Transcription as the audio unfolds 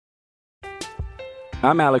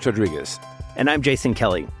I'm Alex Rodriguez. And I'm Jason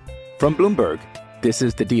Kelly. From Bloomberg, this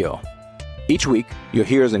is The Deal. Each week, you'll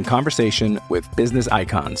hear us in conversation with business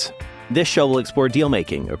icons. This show will explore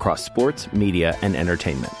deal-making across sports, media, and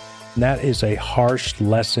entertainment. That is a harsh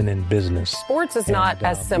lesson in business. Sports is not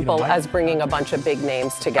as simple as bringing a bunch of big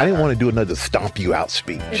names together. I didn't want to do another stomp you out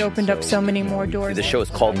speech. It opened up so many more doors. The show is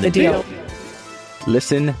called The Deal.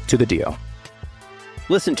 Listen to The Deal.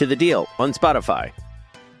 Listen to The Deal on Spotify.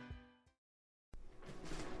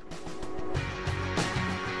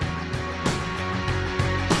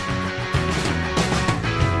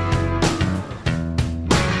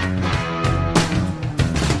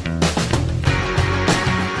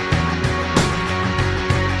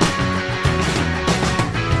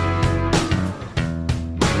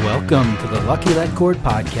 Welcome to the Lucky Let Cord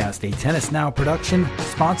Podcast, a Tennis Now production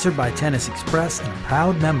sponsored by Tennis Express and a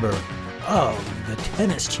proud member of the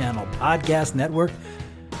Tennis Channel Podcast Network.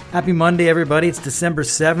 Happy Monday, everybody. It's December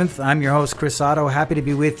 7th. I'm your host, Chris Oddo. Happy to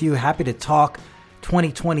be with you. Happy to talk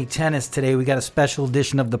 2020 tennis today. We got a special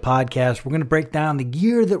edition of the podcast. We're going to break down the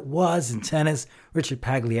year that was in tennis. Richard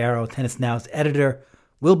Paglario, Tennis Now's editor,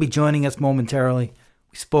 will be joining us momentarily.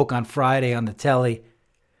 We spoke on Friday on the telly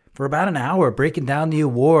for about an hour, breaking down the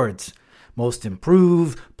awards, Most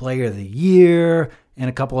Improved, Player of the Year, and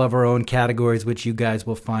a couple of our own categories, which you guys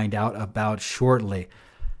will find out about shortly.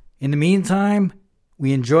 In the meantime,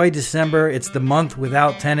 we enjoy December. It's the month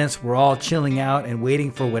without tennis. We're all chilling out and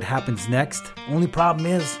waiting for what happens next. Only problem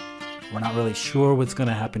is, we're not really sure what's going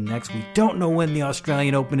to happen next. We don't know when the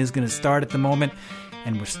Australian Open is going to start at the moment.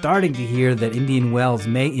 And we're starting to hear that Indian Wells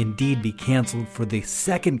may indeed be canceled for the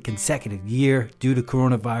second consecutive year due to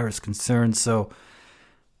coronavirus concerns. So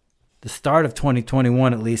the start of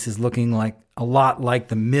 2021, at least, is looking like a lot like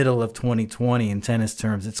the middle of 2020 in tennis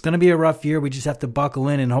terms. It's going to be a rough year. We just have to buckle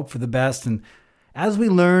in and hope for the best. And as we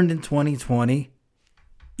learned in 2020,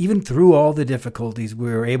 even through all the difficulties,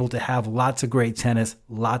 we were able to have lots of great tennis,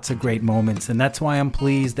 lots of great moments. And that's why I'm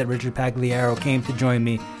pleased that Richard Paglario came to join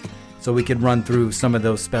me so we could run through some of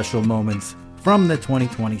those special moments from the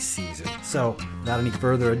 2020 season. So, without any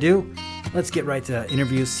further ado, let's get right to the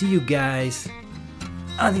interview. See you guys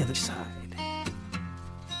on the other side.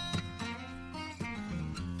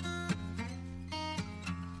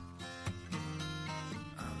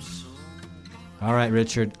 All right,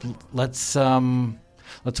 Richard, let's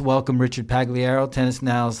welcome Richard Paglario, Tennis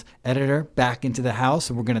Now's editor, back into the house.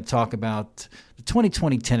 And we're going to talk about the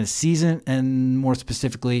 2020 tennis season and more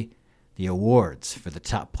specifically, the awards for the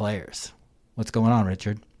top players. What's going on,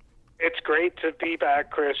 Richard? It's great to be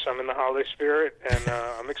back, Chris. I'm in the holiday spirit, and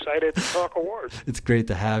I'm excited to talk awards. It's great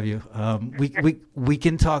to have you. We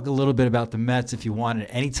can talk a little bit about the Mets if you want at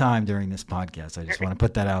any time during this podcast. I just want to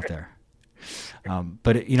put that out there.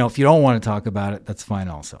 But if you don't want to talk about it, that's fine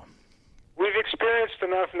also. We've experienced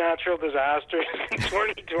enough natural disasters in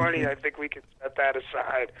 2020. I think we can set that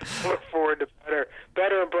aside. Look forward to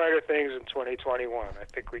better and brighter things in 2021. I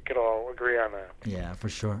think we could all agree on that. Yeah, for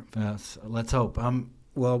sure. Let's hope.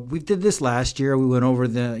 Well, we did this last year. We went over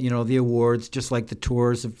the awards, just like the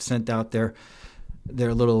tours have sent out their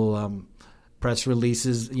little press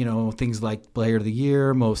releases, things like Player of the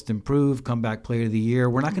Year, Most Improved, Comeback Player of the Year.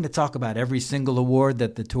 We're not going to talk about every single award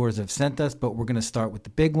that the tours have sent us, but we're going to start with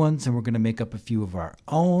the big ones, and we're going to make up a few of our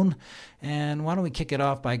own. And why don't we kick it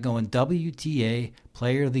off by going WTA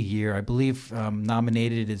Player of the Year. I believe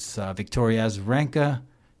nominated is Victoria Azarenka,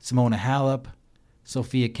 Simona Halep,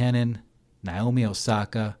 Sofia Kenin, Naomi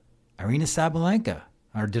Osaka, Aryna Sabalenka.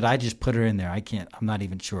 Or did I just put her in there? I'm not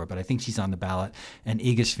even sure, but I think she's on the ballot. And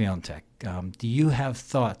Iga Swiatek. Do you have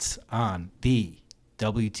thoughts on the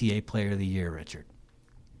WTA Player of the Year, Richard?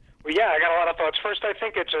 Well, yeah, I got a lot of thoughts. First, I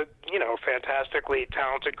think it's a fantastically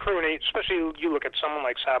talented crew, and especially you look at someone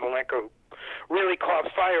like Sabalenka, who really caught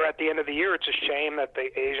fire at the end of the year. It's a shame that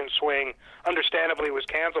the Asian swing, understandably, was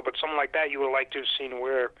canceled, but someone like that you would like to have seen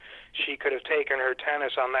where she could have taken her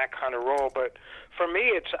tennis on that kind of role. But for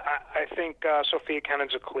me, I think Sofia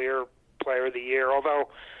Kenin's a clear Player of the Year, although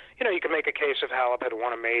you can make a case if Halep had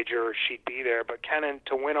won a major, she'd be there. But Kenin,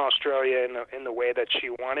 to win Australia in the way that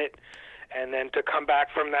she won it, and then to come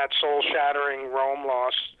back from that soul-shattering Rome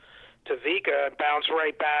loss to Vika and bounce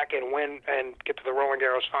right back and win and get to the Roland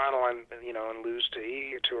Garros final and lose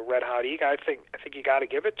to a red-hot Iga, I think you got to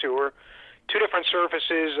give it to her. Two different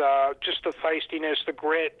surfaces, just the feistiness, the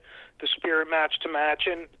grit, the spirit match to match,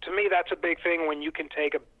 and to me that's a big thing when you can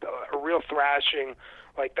take a real thrashing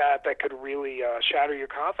like that could really shatter your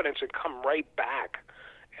confidence and come right back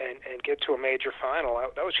and get to a major final.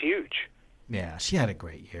 That was huge. Yeah, she had a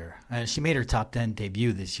great year. She made her top 10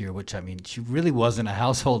 debut this year, which, I mean, she really wasn't a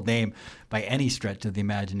household name by any stretch of the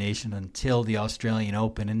imagination until the Australian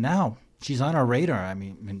Open. And now she's on our radar. I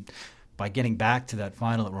mean, by getting back to that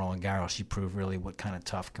final at Roland Garros, she proved really what kind of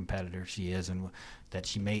tough competitor she is, and that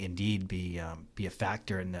she may indeed be a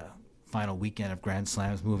factor in the final weekend of Grand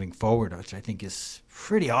Slams moving forward, which I think is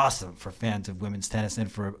pretty awesome for fans of women's tennis.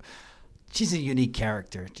 And she's a unique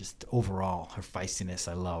character, just overall. Her feistiness,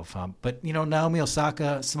 I love. But, Naomi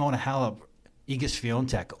Osaka, Simona Halep, Iga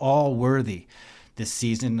Swiatek, all worthy this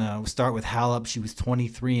season. We'll start with Halep. She was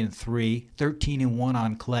 23-3, 13-1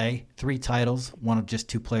 on clay, 3 titles, one of just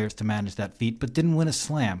 2 players to manage that feat, but didn't win a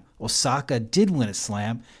slam. Osaka did win a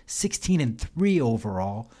slam, 16-3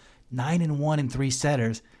 overall, 9-1 in 3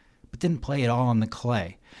 setters, but didn't play at all on the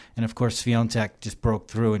clay. And, of course, Swiatek just broke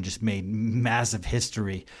through and just made massive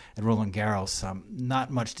history at Roland Garros. Not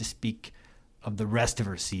much to speak of the rest of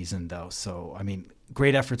her season, though. So, I mean,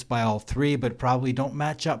 great efforts by all 3, but probably don't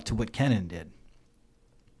match up to what Kenin did.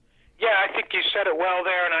 Yeah, I think you said it well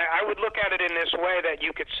there, and I would look at it in this way that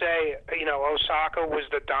you could say, Osaka was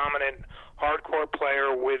the dominant hardcore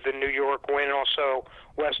player with the New York win, also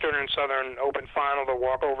Western and Southern Open final, the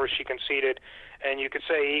walkover she conceded, and you could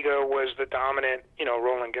say Iga was the dominant,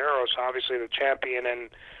 Roland Garros, obviously the champion,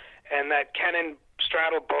 and that Kenin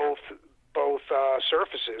straddled both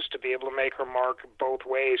surfaces to be able to make her mark both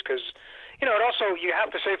ways, because, it also, you have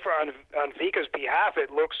to say on Vika's behalf, it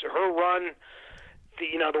looks, her run,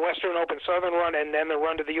 the Western Open Southern run, and then the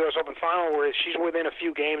run to the U.S. Open final, where she's within a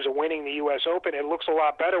few games of winning the U.S. Open. It looks a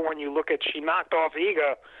lot better when you look at she knocked off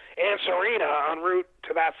Iga and Serena en route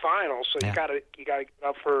to that final. So you got to get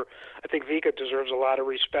up for. I think Vika deserves a lot of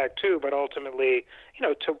respect too. But ultimately,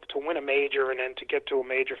 to win a major and then to get to a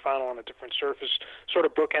major final on a different surface, sort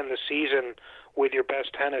of bookend the season with your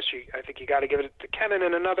best tennis, I think you got to give it to Kenin.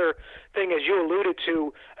 And another thing, as you alluded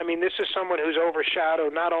to, I mean, this is someone who's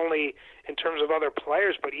overshadowed not only in terms of other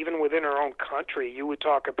players, but even within her own country. You would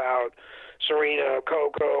talk about Serena,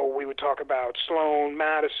 Coco, we would talk about Sloane,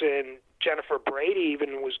 Madison, Jennifer Brady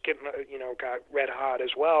even was getting, got red hot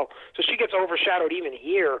as well. So she gets overshadowed even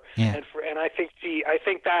here. Yeah. And I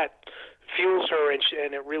think that fuels her,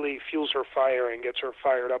 and it really fuels her fire and gets her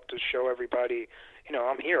fired up to show everybody,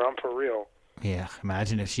 I'm here, I'm for real. Yeah,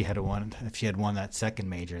 imagine if she had won that second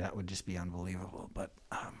major, that would just be unbelievable. But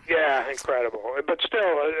yeah, incredible. But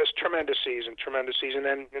still, it's tremendous season,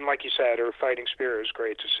 and like you said, her fighting spirit is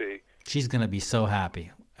great to see. She's going to be so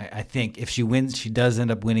happy. I think if she wins, she does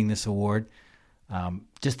end up winning this award.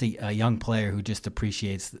 Just a young player who just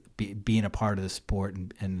appreciates being a part of the sport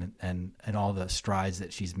and all the strides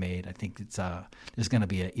that she's made. I think there's going to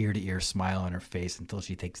be an ear-to-ear smile on her face until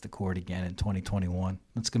she takes the court again in 2021.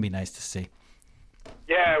 It's going to be nice to see.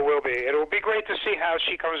 Yeah, it will be. It will be great to see how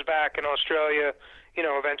she comes back in Australia.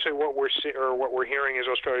 Eventually, what we're hearing is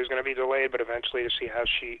Australia is going to be delayed, but eventually to see how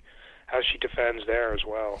she defends there as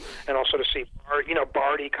well, and also to see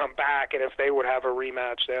Barty come back, and if they would have a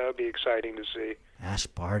rematch, that would be exciting to see. Ash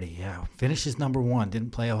Barty, yeah, finishes number 1.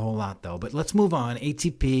 Didn't play a whole lot though. But let's move on.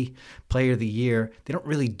 ATP Player of the Year. They don't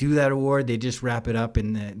really do that award. They just wrap it up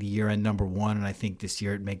in the year-end number 1, and I think this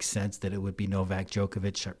year it makes sense that it would be Novak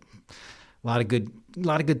Djokovic. A lot of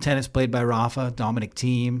good tennis played by Rafa, Dominic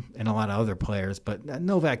Thiem, and a lot of other players. But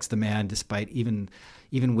Novak's the man, despite even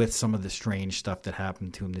with some of the strange stuff that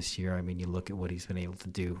happened to him this year. I mean, you look at what he's been able to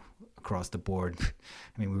do across the board.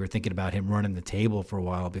 I mean, we were thinking about him running the table for a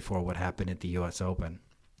while before what happened at the U.S. Open.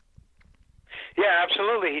 Yeah,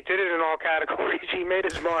 absolutely. He did it in all categories. He made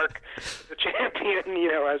his mark as a champion,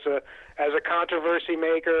 as a controversy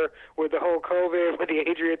maker with the whole COVID, with the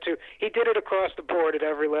Adria too. He did it across the board at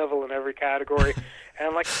every level in every category.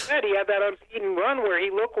 And like I said, he had that unbeaten run where he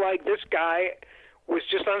looked like this guy was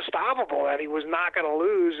just unstoppable, and he was not going to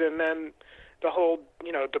lose. And then the whole,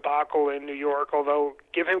 debacle in New York, although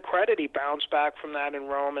give him credit, he bounced back from that in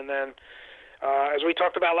Rome. And then, as we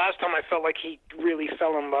talked about last time, I felt like he really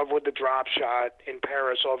fell in love with the drop shot in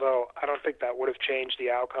Paris, although I don't think that would have changed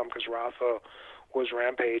the outcome because Rafa was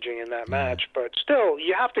rampaging in that match. But still,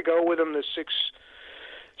 you have to go with him the six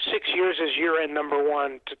years as year-end number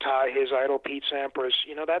 1 to tie his idol Pete Sampras.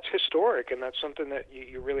 That's historic, and that's something that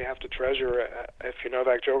you really have to treasure if you're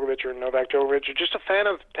Novak Djokovic or just a fan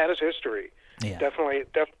of tennis history. Yeah. Definitely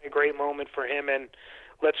a great moment for him, and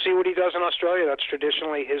let's see what he does in Australia. That's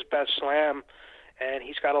traditionally his best slam, and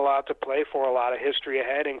he's got a lot to play for, a lot of history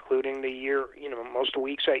ahead, including the year, most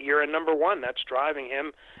weeks at year-end number 1. That's driving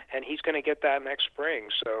him, and he's going to get that next spring.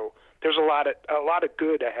 So there's a lot of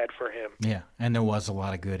good ahead for him. Yeah, and there was a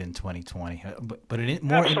lot of good in 2020. But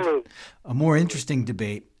Absolutely. A more interesting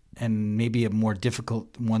debate and maybe a more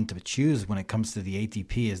difficult one to choose when it comes to the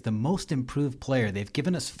ATP, is the most improved player. They've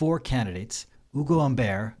given us 4 candidates: Ugo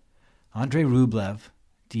Humbert, Andrei Rublev,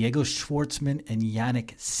 Diego Schwartzman, and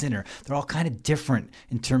Yannick Sinner. They're all kind of different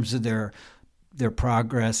in terms of their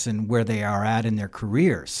progress and where they are at in their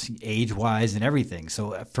careers, age-wise and everything.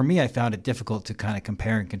 So for me, I found it difficult to kind of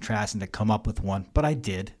compare and contrast and to come up with one, but I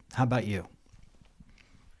did. How about you?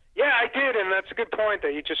 Yeah, I did, and that's a good point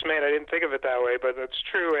that you just made. I didn't think of it that way, but that's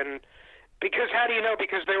true. And because how do you know?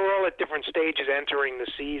 Because they were all at different stages entering the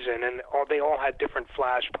season, and they all had different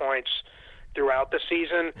flashpoints throughout the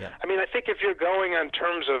season. Yeah. I mean, I think if you're going on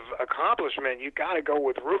terms of accomplishment, you got to go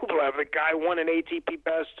with Rublev. The guy won an ATP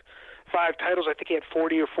best 5 titles. I think he had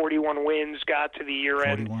 40 or 41 wins, got to the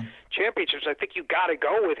year-end championships. I think you got to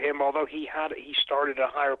go with him, although he started at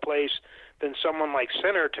a higher place than someone like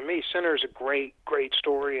Sinner. To me, Sinner is a great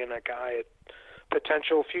story and a guy,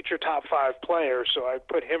 potential future top 5 player, so I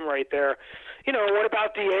put him right there. You know, what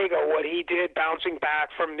about Diego, what he did bouncing back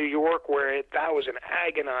from New York, where that was an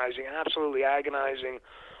absolutely agonizing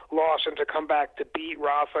loss, and to come back to beat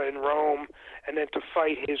Rafa in Rome and then to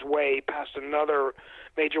fight his way past another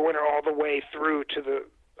major winner all the way through to the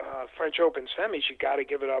French Open semis, you got to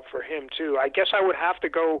give it up for him too. I guess I would have to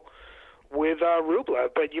go with Rublev,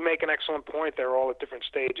 but you make an excellent point. They're all at different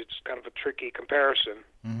stages. It's kind of a tricky comparison.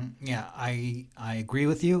 Mm-hmm. Yeah, I agree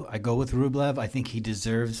with you. I go with Rublev. I think he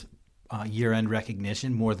deserves year-end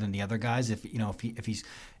recognition more than the other guys. If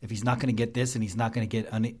he's not going to get this and he's not going to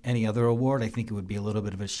get any other award, I think it would be a little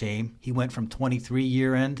bit of a shame. He went from 23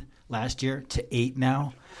 year-end last year to 8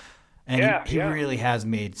 now. And he really has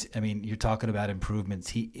made, I mean, you're talking about improvements.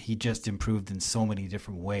 He just improved in so many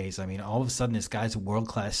different ways. I mean, all of a sudden this guy's a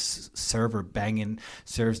world-class server, banging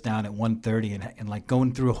serves down at 130 and like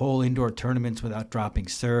going through whole indoor tournaments without dropping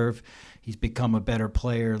serve. He's become a better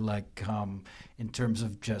player, like in terms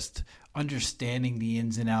of just understanding the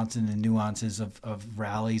ins and outs and the nuances of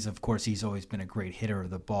rallies. Of course, he's always been a great hitter of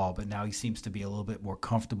the ball, but now he seems to be a little bit more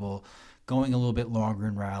comfortable going a little bit longer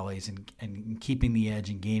in rallies and keeping the edge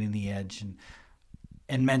and gaining the edge.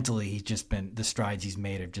 And mentally, he's just been, the strides he's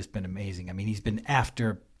made have just been amazing. I mean, he's been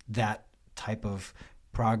after that type of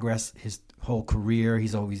progress his whole career.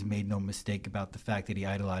 He's always made no mistake about the fact that he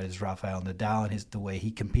idolizes Rafael Nadal and the way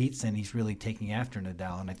he competes, and he's really taking after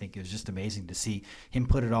Nadal. And I think it was just amazing to see him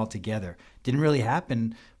put it all together. Didn't really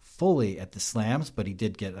happen fully at the slams, but he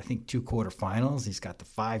did get, I think, 2 quarterfinals. He's got the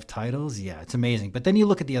 5 titles. Yeah, it's amazing. But then you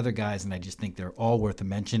look at the other guys, and I just think they're all worth a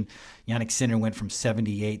mention. Yannick Sinner went from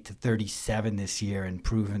 78 to 37 this year,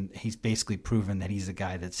 and he's basically proven that he's a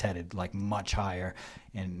guy that's headed like much higher,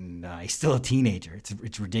 and he's still a teenager.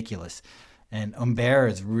 It's ridiculous. And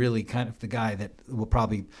Humbert is really kind of the guy that will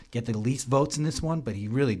probably get the least votes in this one, but he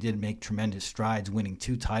really did make tremendous strides, winning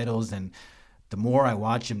 2 titles. And the more I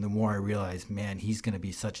watch him, the more I realize, man, he's going to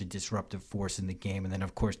be such a disruptive force in the game. And then,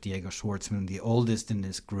 of course, Diego Schwartzman, the oldest in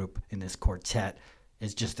this group, in this quartet,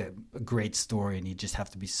 is just a great story. And you just have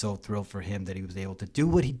to be so thrilled for him that he was able to do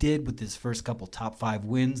what he did with his first couple top 5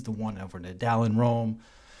 wins, the one over Nadal in Rome,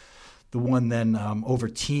 the one then over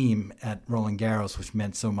Team at Roland Garros, which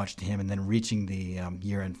meant so much to him, and then reaching the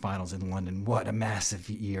year-end finals in London. What a massive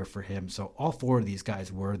year for him. So all 4 of these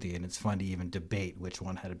guys worthy, and it's fun to even debate which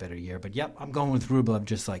one had a better year. But, yep, I'm going with Rublev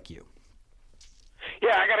just like you.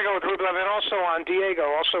 Yeah, I got to go with Rublev. And also on Diego,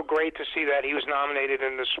 also great to see that he was nominated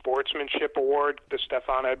in the Sportsmanship Award, the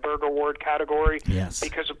Stefan Edberg Award category. Yes.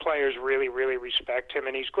 Because the players really, really respect him.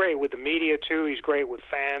 And he's great with the media, too. He's great with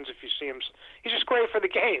fans. If you see him, he's just great for the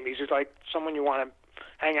game. He's just like someone you want to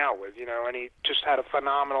hang out with, you know, and he just had a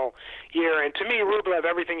phenomenal year. And to me, Rublev,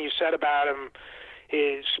 everything you said about him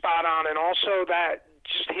is spot on. And also that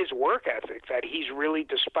just his work ethic, that he's really,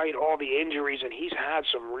 despite all the injuries, and he's had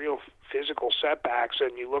some real physical setbacks,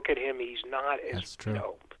 and you look at him, he's not as, you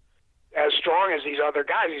know, as strong as these other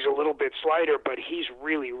guys. He's a little bit slighter, but he's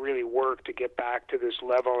really, really worked to get back to this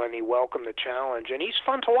level, and he welcomed the challenge. And he's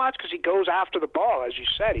fun to watch because he goes after the ball. As you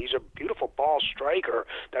said, he's a beautiful ball striker.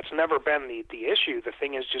 That's never been the issue. The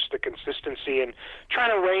thing is just the consistency and trying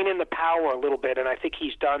to rein in the power a little bit, and I think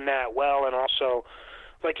he's done that well. And also,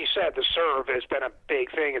 like you said, the serve has been a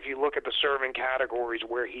big thing if you look at the serving categories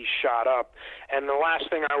where he's shot up. And the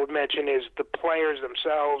last thing I would mention is the players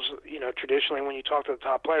themselves. You know, traditionally when you talk to the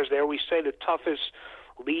top players, they always say the toughest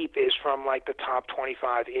leap is from like the top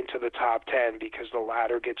 25 into the top 10 because the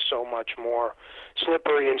ladder gets so much more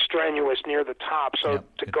slippery and strenuous near the top. So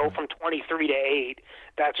to go from 23 to 8,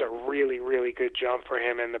 that's a really, really good jump for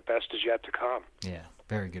him, and the best is yet to come. Yeah.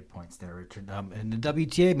 Very good points there, Richard. And the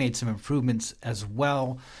WTA made some improvements as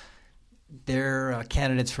well. Their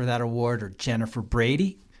candidates for that award are Jennifer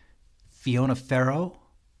Brady, Fiona Ferro,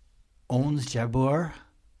 Ons Jabeur,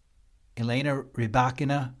 Elena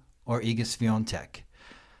Rybakina, or Iga Swiatek.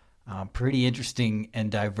 Pretty interesting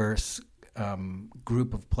and diverse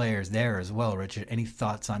group of players there as well, Richard. Any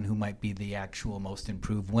thoughts on who might be the actual most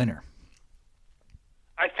improved winner?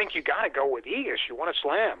 I think you got to go with Iga. She won a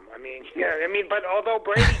slam. But although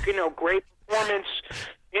Brady, great performance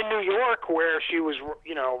in New York where she was,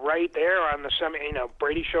 right there on the semi,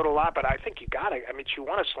 Brady showed a lot, but I think you got to, she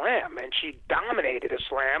won a slam and she dominated a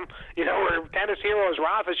slam. Her tennis hero is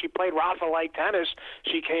Rafa. She played Rafa-like tennis.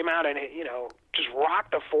 She came out and, just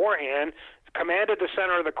rocked the forehand, commanded the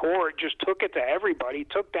center of the court, just took it to everybody,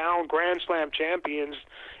 took down Grand Slam champions,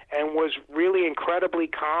 and was really incredibly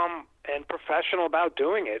calm and professional about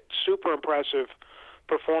doing it. Super impressive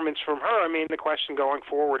performance from her. The question going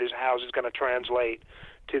forward is how is it going to translate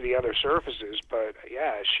to the other surfaces? But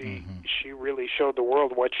yeah, she really showed the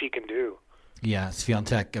world what she can do. Yeah,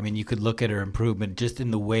 Swiatek, you could look at her improvement just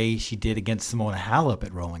in the way she did against Simona Halep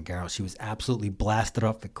at Roland Garros. She was absolutely blasted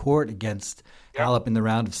off the court against Halep in the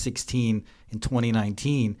round of 16 in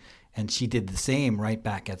 2019, and she did the same right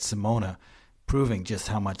back at Simona, proving just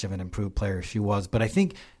how much of an improved player she was. But I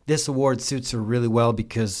think this award suits her really well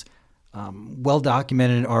because well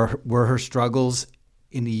documented were her struggles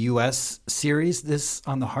in the U.S. series this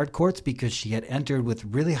on the hard courts, because she had entered with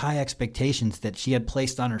really high expectations that she had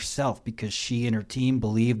placed on herself because she and her team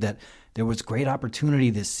believed that there was great opportunity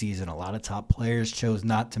this season. A lot of top players chose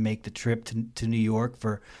not to make the trip to New York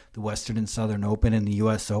for the Western and Southern Open and the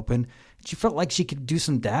U.S. Open. She felt like she could do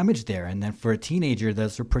some damage there. And then for a teenager,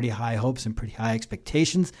 those were pretty high hopes and pretty high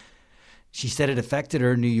expectations. She said it affected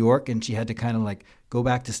her in New York, and she had to kind of go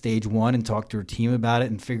back to stage one and talk to her team about it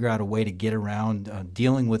and figure out a way to get around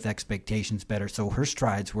dealing with expectations better. So her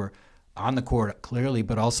strides were on the court clearly,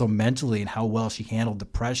 but also mentally, and how well she handled the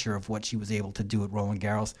pressure of what she was able to do at Roland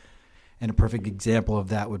Garros. And a perfect example of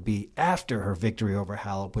that would be after her victory over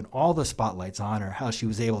Halep, when all the spotlight's on her, how she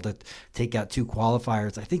was able to take out two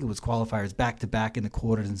qualifiers. I think it was qualifiers back-to-back in the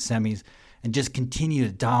quarters and semis, and just continue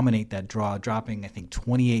to dominate that draw, dropping, I think,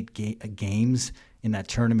 28 games in that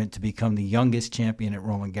tournament to become the youngest champion at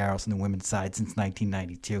Roland Garros on the women's side since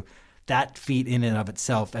 1992. That feat in and of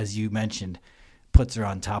itself, as you mentioned, puts her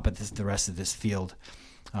on top of the rest of this field.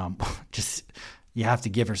 You have to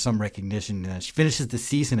give her some recognition. She finishes the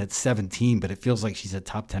season at 17, but it feels like she's a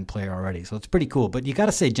top 10 player already. So it's pretty cool. But you got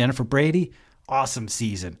to say, Jennifer Brady, awesome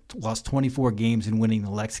season. Lost 24 games in winning the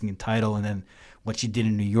Lexington title, and then what she did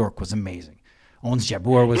in New York was amazing. Ons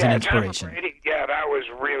Jabeur was an inspiration. Brady, that was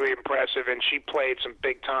really impressive, and she played some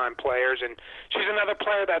big-time players. And she's another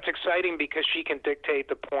player that's exciting because she can dictate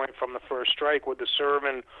the point from the first strike with the serve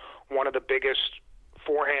and one of the biggest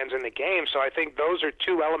forehands in the game. So I think those are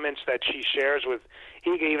two elements that she shares with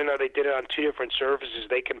Iga. Even though they did it on two different surfaces,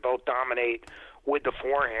 they can both dominate with the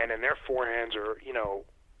forehand, and their forehands are,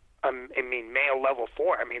 male level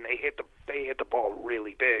four. They hit the ball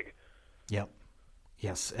really big. Yep.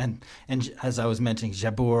 Yes, and as I was mentioning,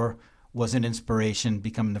 Jabeur was an inspiration,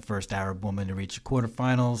 becoming the first Arab woman to reach the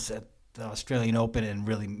quarterfinals at the Australian Open, and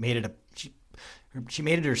really made it she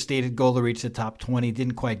made it her stated goal to reach the top 20.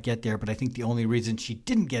 Didn't quite get there, but I think the only reason she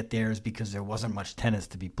didn't get there is because there wasn't much tennis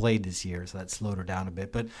to be played this year, so that slowed her down a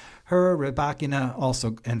bit. But her, Rybakina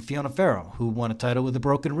also, and Fiona Ferro, who won a title with a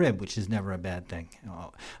broken rib, which is never a bad thing.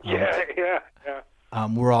 Yeah.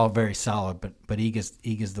 We're all very solid, but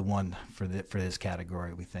Iga's the one for this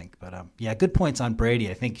category, we think. But good points on Brady.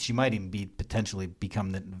 I think she might even potentially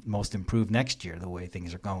become the most improved next year, the way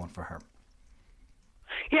things are going for her.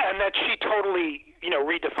 Yeah, and that she totally,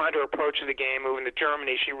 redefined her approach to the game. Moving to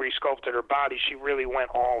Germany, she resculpted her body. She really went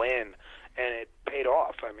all in, and it paid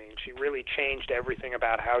off. She really changed everything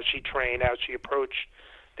about how she trained, how she approached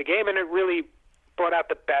the game, and it really brought out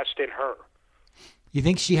the best in her. You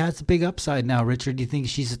think she has a big upside now, Richard? Do you think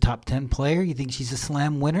she's a top 10 player? You think she's a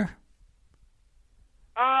slam winner?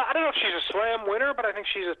 I don't know if she's a slam winner, but I think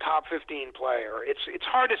she's a top 15 player. It's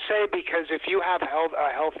hard to say because if you have a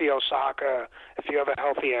healthy Osaka, if you have a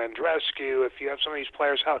healthy Andreescu, if you have some of these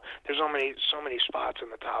players, there's so many spots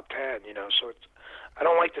in the top 10. So I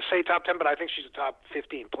don't like to say top 10, but I think she's a top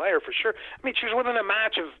 15 player for sure. She was within a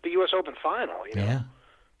match of the U.S. Open final. Yeah,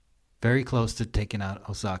 very close to taking out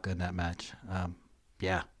Osaka in that match.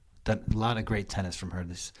 A lot of great tennis from her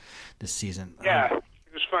this season. Yeah, it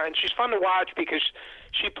was fun. She's fun to watch because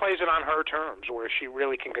she plays it on her terms, where she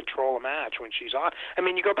really can control a match when she's on.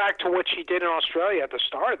 You go back to what she did in Australia at the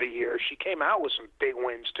start of the year. She came out with some big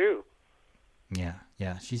wins too. Yeah,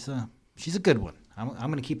 she's a good one. I'm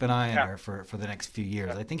going to keep an eye on her for the next few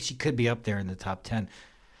years. I think she could be up there in the top 10,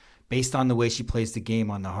 based on the way she plays the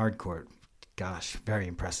game on the hard court. gosh, very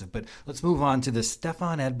impressive. But let's move on to the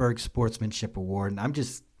Stefan Edberg Sportsmanship Award. And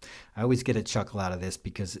I always get a chuckle out of this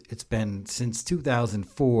because it's been since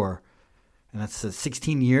 2004, and that's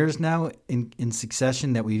 16 years now in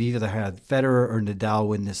succession that we've either had Federer or Nadal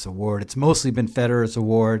win this award. It's mostly been Federer's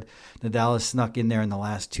award. Nadal has snuck in there in the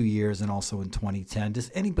last 2 years and also in 2010.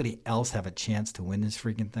 Does anybody else have a chance to win this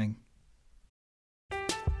freaking thing?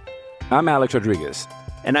 I'm Alex Rodriguez.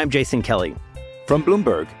 And I'm Jason Kelly. From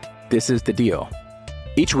Bloomberg, this is The Deal.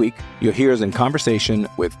 Each week, you'll hear us in conversation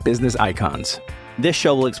with business icons. This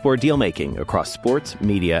show will explore deal-making across sports,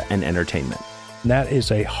 media, and entertainment. That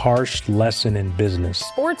is a harsh lesson in business.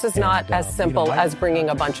 Sports is not as simple as bringing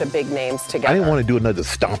a bunch of big names together. I didn't want to do another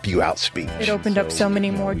stomp you out speech. It opened up so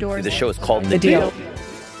many more doors. The show is called The Deal.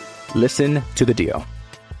 Listen to The Deal.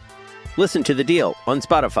 Listen to The Deal on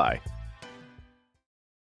Spotify.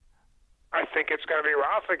 I think it's going to be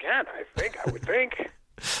Rafa again. I would think.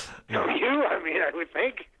 Don't you? I would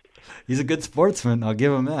think. He's a good sportsman. I'll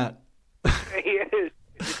give him that. He is.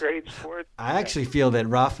 He's a great sportsman. I actually feel that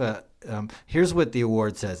Rafa, here's what the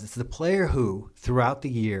award says. It's the player who, throughout the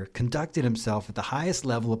year, conducted himself at the highest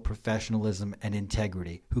level of professionalism and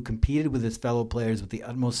integrity, who competed with his fellow players with the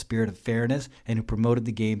utmost spirit of fairness, and who promoted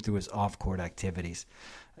the game through his off-court activities.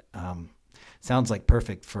 Sounds like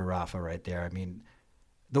perfect for Rafa right there. I mean,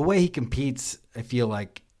 the way he competes, I feel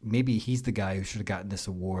like maybe he's the guy who should have gotten this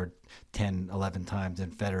award 10, 11 times,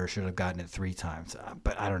 and Federer should have gotten it 3 times.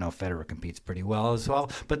 But I don't know. Federer competes pretty well as well.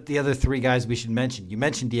 But the other 3 guys we should mention. You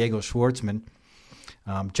mentioned Diego Schwartzman.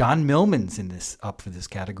 John Millman's up for this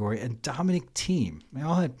category, and Dominic Thiem.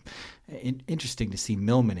 Interesting to see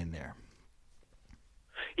Millman in there.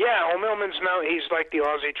 Yeah, well, Millman's he's like the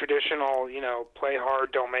Aussie traditional, play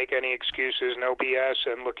hard, don't make any excuses, no BS,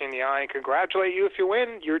 and look in the eye and congratulate you if you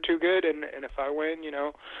win. You're too good, and if I win,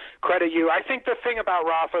 credit you. I think the thing about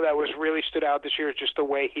Rafa that was really stood out this year is just the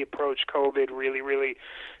way he approached COVID, really, really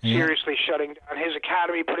seriously shutting down his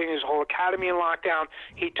academy, putting his whole academy in lockdown.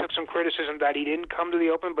 He took some criticism that he didn't come to the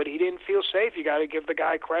Open, but he didn't feel safe. You got to give the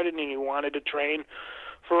guy credit, and he wanted to train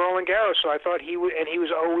for Roland Garros. So I thought he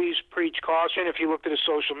was always preach caution. If you looked at his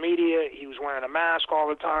social media, he was wearing a mask all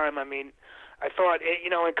the time. I thought,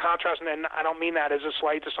 in contrast, and I don't mean that as a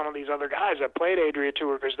slight to some of these other guys that played Adria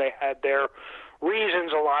Tour because they had their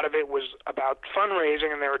reasons. A lot of it was about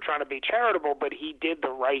fundraising and they were trying to be charitable, but he did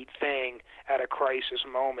the right thing at a crisis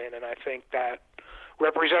moment, and I think that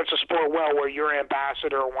represents a sport well where your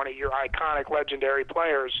ambassador, one of your iconic legendary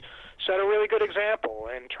players, set a really good example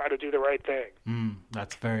and try to do the right thing.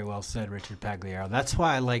 That's very well said, Richard Paglario. That's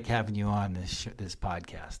why I like having you on this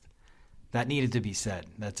podcast. That needed to be said.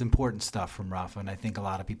 That's important stuff from Rafa, and I think a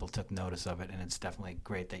lot of people took notice of it, and it's definitely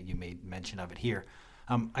great that you made mention of it here.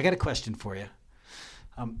 I got a question for you.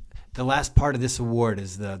 The last part of this award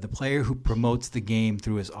is the player who promotes the game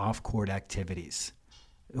through his off-court activities.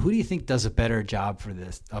 Who do you think does a better job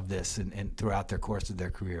of this and throughout their course of their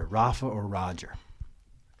career, Rafa or Roger?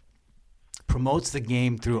 Promotes the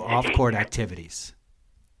game through off-court activities.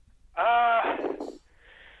 Wow,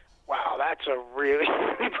 that's a really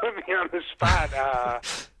put me on the spot.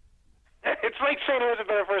 It's like saying who's a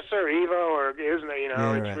better first serve, Evo or isn't it? It's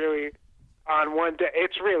right. Really on one day.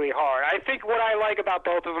 It's really hard. I think what I like about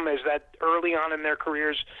both of them is that early on in their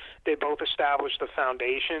careers, they both established the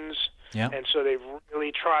foundations. Yeah. And so they've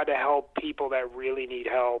really tried to help people that really need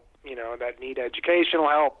help, that need educational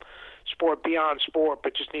help, sport beyond sport,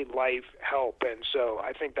 but just need life help. And so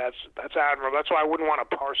I think that's admirable. That's why I wouldn't want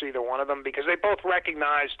to parse either one of them, because they both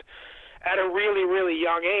recognized at a really, really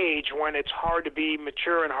young age, when it's hard to be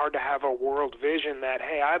mature and hard to have a world vision, that,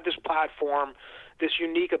 hey, I have this platform, this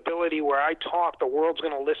unique ability where I talk, the world's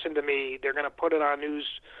going to listen to me, they're going to put it on news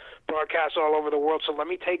broadcasts all over the world, so let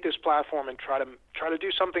me take this platform and try to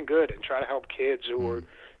do something good and try to help kids who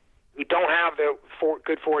don't have the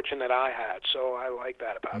good fortune that I had. So I like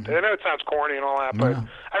that about it. I know it sounds corny and all that, but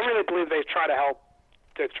I really believe they try to help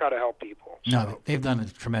people. So. No, they've done a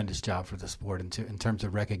tremendous job for the sport in terms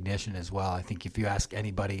of recognition as well. I think if you ask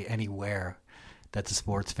anybody anywhere that's a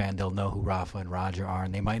sports fan, they'll know who Rafa and Roger are,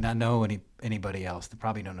 and they might not know anybody else. They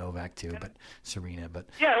probably know Novak too, but Serena. But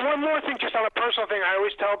yeah, and one more thing, just on a personal thing, I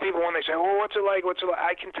always tell people when they say, "Oh, what's it like? What's it like?"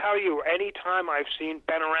 I can tell you, any time I've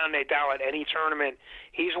been around Nadal at any tournament,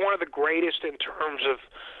 he's one of the greatest in terms of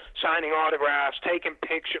signing autographs, taking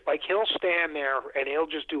pictures. Like, he'll stand there and he'll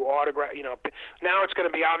just do autograph. Now it's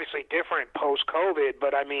going to be obviously different post-COVID,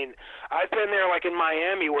 but I mean, I've been there like in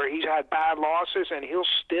Miami where he's had bad losses and he'll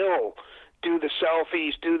still do the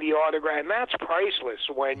selfies, do the autograph, and that's priceless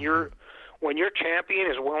when your champion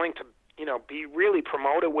is willing be really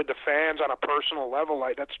promoted with the fans on a personal level.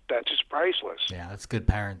 Like that's just priceless. Yeah, that's good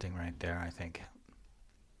parenting right there, I think.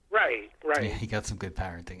 Right. Yeah, he got some good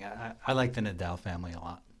parenting. I like the Nadal family a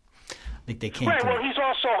lot. I think they came. Right. Well, he's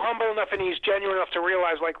also humble enough and he's genuine enough to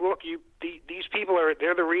realize, like, look, these people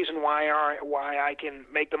they're the reason why I can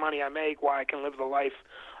make the money I make, why I can live the life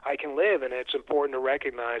I can live, and it's important to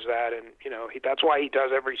recognize that. And that's why he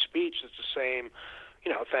does every speech. It's the same.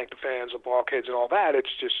 Thank the fans, the ball kids, and all that. It's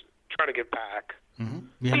just trying to give back.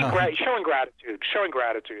 Mm-hmm. Showing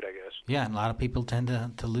gratitude, I guess. Yeah, and a lot of people tend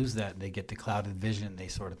to lose that. They get the clouded vision. They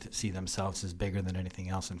sort of see themselves as bigger than anything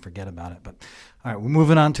else and forget about it. But all right, we're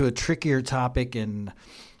moving on to a trickier topic, and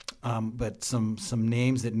but some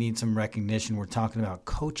names that need some recognition. We're talking about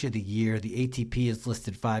Coach of the Year. The ATP has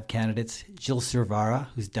listed 5 candidates. Gilles Servara,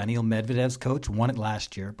 who's Daniil Medvedev's coach, won it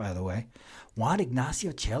last year, by the way. Juan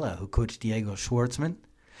Ignacio Chela, who coached Diego Schwartzman.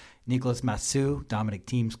 Nicolas Massou, Dominic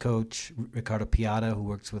Thiem's coach, Ricardo Piata, who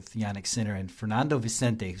works with Yannick Sinner, and Fernando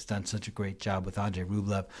Vicente, who's done such a great job with Andrei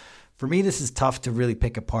Rublev. For me, this is tough to really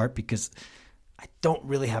pick apart because I don't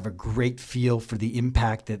really have a great feel for the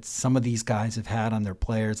impact that some of these guys have had on their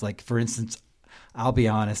players. Like, for instance, I'll be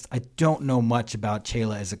honest, I don't know much about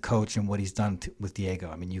Chela as a coach and what he's done with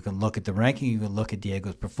Diego. I mean, you can look at the ranking, you can look at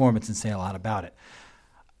Diego's performance and say a lot about it.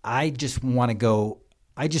 I just want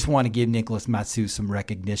to give Nicolas Massou some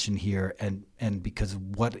recognition here, and because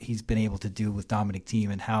of what he's been able to do with Dominic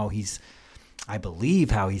Thiem and how he's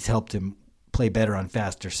helped him play better on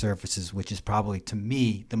faster surfaces, which is probably, to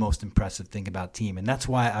me, the most impressive thing about Thiem. And that's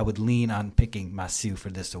why I would lean on picking Massou for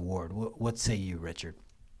this award. What say you, Richard?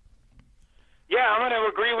 Yeah, I'm going to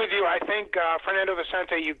agree with you. I think Fernando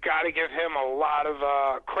Vicente, you've got to give him a lot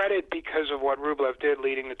of credit because of what Rublev did,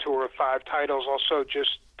 leading the tour of 5 titles. Also,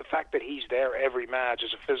 just the fact that he's there every match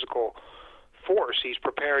is a physical force. He's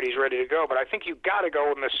prepared. He's ready to go. But I think you've got to go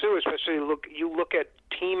with Massou, especially you look at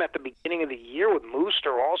Thiem at the beginning of the year with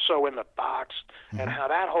Mooster also in the box, and how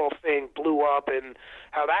that whole thing blew up and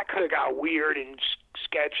how that could have got weird and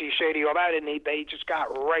sketchy, shady, all that, and they just got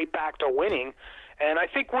right back to winning. And I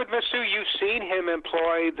think with Massou, you've seen him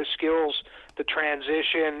employ the skills, the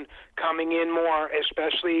transition, coming in more,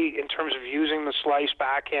 especially in terms of using the slice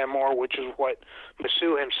backhand more, which is what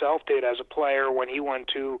Massou himself did as a player when he won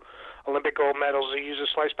 2 Olympic gold medals. He used a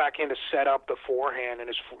slice backhand to set up the forehand, and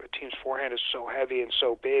his team's forehand is so heavy and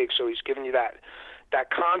so big, so he's giving you that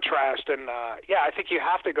contrast. And, I think you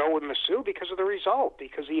have to go with Massou because of the result,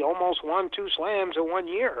 because he almost won 2 slams in 1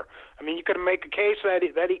 year. I mean, you could make a case that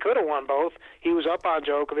he could have won both. He was up on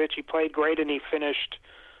Djokovic. He played great, and he finished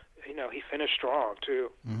strong, too.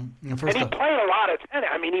 Mm-hmm. And he played a lot of tennis.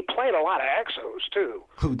 I mean, he played a lot of exos, too.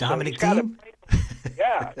 Who, Dominic Thiem?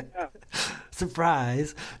 Yeah.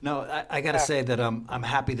 Surprise. No, I got to say that I'm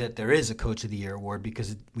happy that there is a Coach of the Year award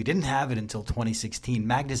because we didn't have it until 2016.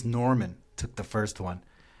 Magnus Norman took the first one.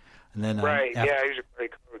 And then, right, he's a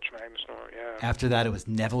great coach, Magnus Norman, yeah. After that, it was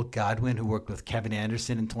Neville Godwin, who worked with Kevin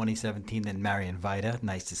Anderson in 2017, then Marian Vita.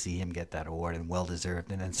 Nice to see him get that award, and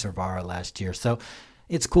well-deserved. And then Servara last year. So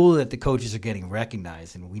it's cool that the coaches are getting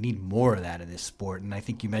recognized, and we need more of that in this sport. And I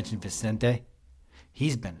think you mentioned Vicente.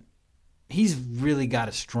 He's really got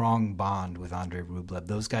a strong bond with Andrei Rublev.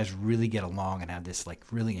 Those guys really get along and have this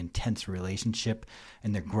really intense relationship,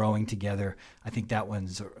 and they're growing together. I think that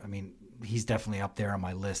he's definitely up there on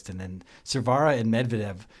my list. And then Servara and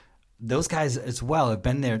Medvedev, those guys as well have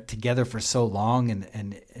been there together for so long,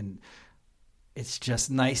 and it's just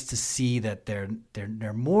nice to see that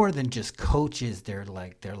they're more than just coaches. They're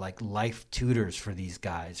like life tutors for these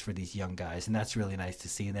guys, for these young guys, and that's really nice to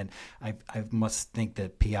see. And then I must think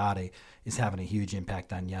that Piatti is having a huge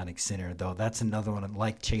impact on Yannick Sinner, though that's another one.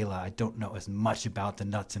 Like Chela, I don't know as much about the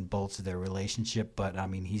nuts and bolts of their relationship, but I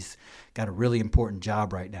mean, he's got a really important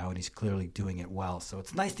job right now, and he's clearly doing it well. So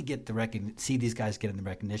it's nice to get see these guys getting the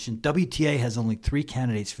recognition. WTA has only 3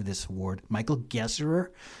 candidates for this award: Michael Gesserer,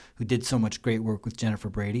 who did so much great work with Jennifer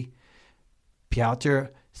Brady,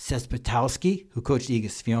 Piotr Cespitowski, who coached Iga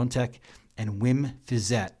Swiatek, and Wim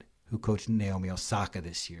Fizet, who coached Naomi Osaka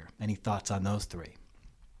this year. Any thoughts on those 3?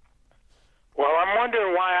 Well, I'm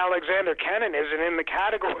wondering why Alexander Kenin isn't in the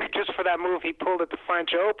category just for that move he pulled at the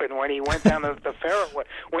French Open when he went down the fairway,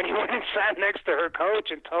 when he went and sat next to her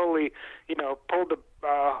coach and totally, pulled the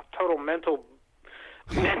total mental.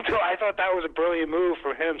 I thought that was a brilliant move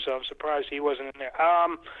for him, so I'm surprised he wasn't in there.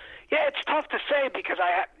 Yeah, it's tough to say because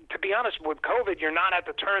to be honest, with COVID, you're not at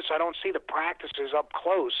the turn, so I don't see the practices up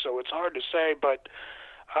close, so it's hard to say. But,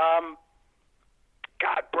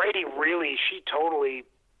 Brady really, she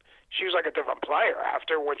was like a different player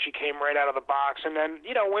after when she came right out of the box. And then,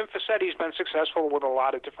 Wim Fizet, he's been successful with a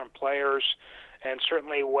lot of different players. And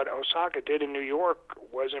certainly what Osaka did in New York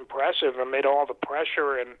was impressive amid all the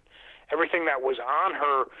pressure and everything that was on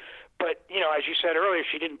her. But, as you said earlier,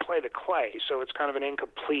 she didn't play the clay, so it's kind of an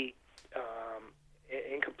incomplete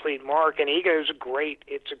mark. And Iga is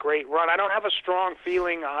it's a great run. I don't have a strong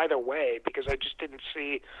feeling either way because I just didn't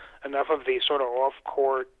see enough of the sort of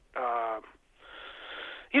off-court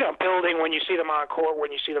building when you see them on court,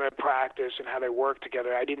 when you see them in practice, and how they work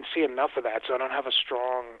together. I didn't see enough of that, so I don't have a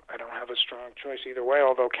strong choice either way.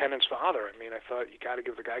 Although Kennan's father, I thought you got to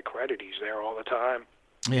give the guy credit. He's there all the time.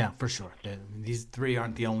 Yeah, for sure. These three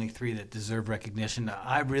aren't the only three that deserve recognition.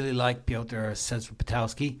 I really like Piotr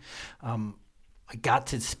Sesropetowski. I got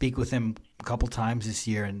to speak with him a couple times this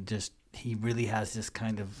year, and just he really has this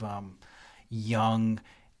kind of young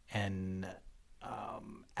and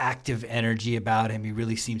active energy about him. He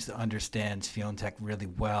really seems to understand Swiatek really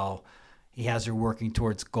well. He has her working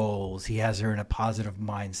towards goals. He has her in a positive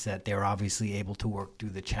mindset. They're obviously able to work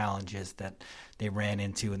through the challenges that they ran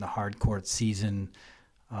into in the hard court season.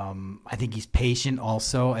 I think he's patient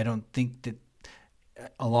also. I don't think that,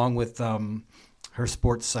 along with her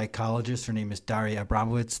sports psychologist, her name is Daria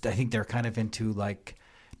Abramowitz, I think they're kind of into like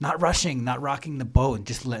not rushing, not rocking the boat, and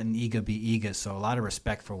just letting Iga be Iga. So a lot of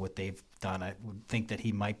respect for what they've done. I would think that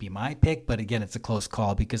he might be my pick, but again, it's a close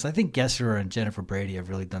call because I think Gesserer and Jennifer Brady have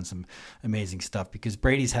really done some amazing stuff because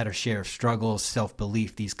Brady's had her share of struggles,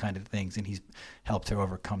 self-belief, these kind of things, and he's helped her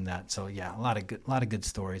overcome that. So yeah, a lot of good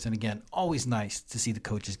stories. And again, always nice to see the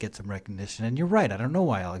coaches get some recognition. And you're right, I don't know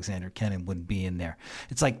why Alexander Kennan wouldn't be in there.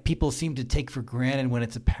 It's like people seem to take for granted when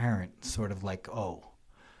it's apparent, sort of like,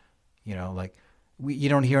 you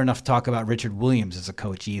don't hear enough talk about Richard Williams as a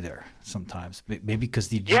coach either. Sometimes, maybe because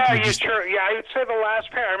sure. Yeah, I would say the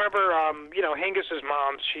last pair. I remember, Hingis'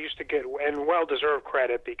 mom. She used to get and well-deserved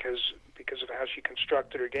credit because of how she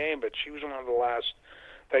constructed her game. But she was one of the last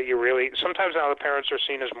that you really. Sometimes now the parents are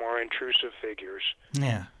seen as more intrusive figures.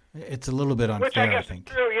 Yeah, it's a little bit unfair. Which I guess think.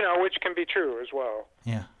 Is true, which can be true as well.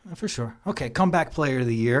 Yeah, for sure. Okay, comeback player of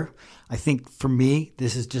the year. I think for me,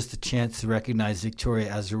 this is just a chance to recognize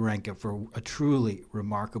Victoria Azarenka for a truly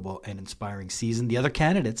remarkable and inspiring season. The other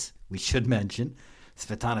candidates we should mention: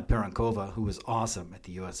 Svetlana Perankova, who was awesome at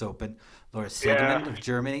the U.S. Open; Laura Siegemund of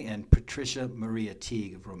Germany; and Patricia Maria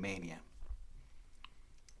Teague of Romania.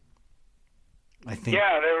 I think.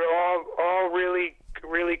 Yeah, they were all really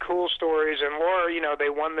cool stories, and Laura, they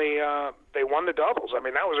won the doubles.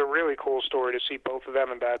 That was a really cool story to see both of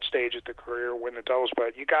them in that stage of the career win the doubles.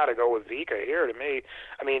 But you got to go with Vika here. To me,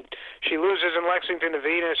 she loses in Lexington to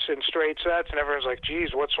Venus in straight sets, and everyone's like, "Geez,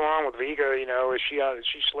 what's wrong with Vika? Is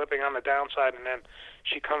she slipping on the downside?" And then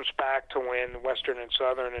she comes back to win Western and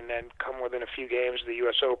Southern, and then come within a few games of the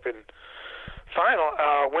U.S. Open final,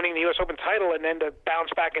 winning the U.S. Open title, and then to bounce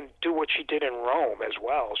back and do what she did in Rome as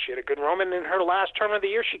well. She had a good Rome, and in her last tournament of the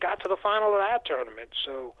year, she got to the final of that tournament.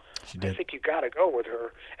 So I think you got to go with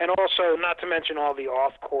her. And also, not to mention all the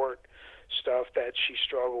off-court stuff that she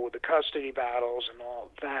struggled with, the custody battles and all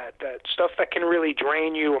that stuff that can really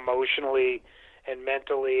drain you emotionally and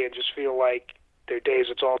mentally, and just feel like there are days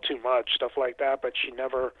it's all too much, stuff like that. But she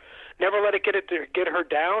never let it get her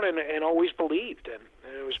down, and always believed. And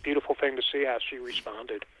it was a beautiful thing to see how she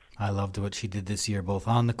responded. I loved what she did this year, both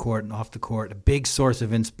on the court and off the court. A big source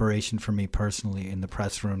of inspiration for me personally in the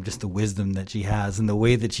press room, just the wisdom that she has and the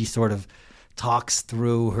way that she sort of talks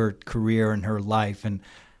through her career and her life. And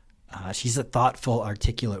she's a thoughtful,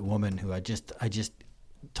 articulate woman who I just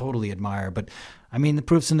totally admire. But the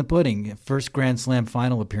proof's in the pudding. First Grand Slam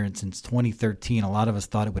final appearance since 2013. A lot of us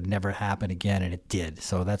thought it would never happen again, and it did.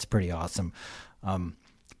 So that's pretty awesome.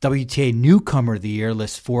 WTA Newcomer of the Year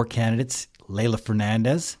lists 4 candidates: Leylah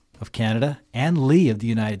Fernandez of Canada, Ann Lee of the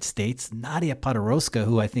United States, Nadia Podoroska,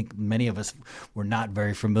 who I think many of us were not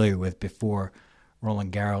very familiar with before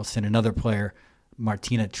Roland Garros, and another player,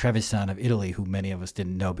 Martina Trevisan of Italy, who many of us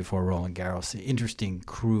didn't know before Roland Garros. Interesting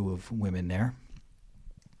crew of women there.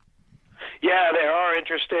 Yeah, they are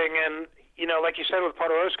interesting, and like you said with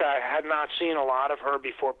Podoroska, I had not seen a lot of her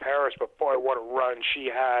before Paris, but boy, what a run she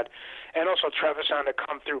had. And also Trevisan to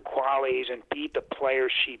come through qualies and beat the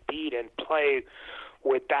players she beat and play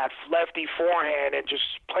with that lefty forehand and just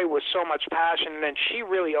play with so much passion. And then she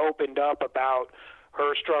really opened up about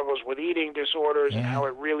her struggles with eating disorders and how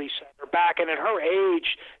it really set her back. And at her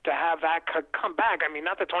age, to have that come back,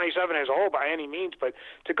 not that 27 is old by any means, but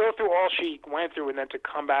to go through all she went through and then to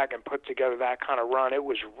come back and put together that kind of run, it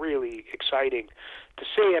was really exciting to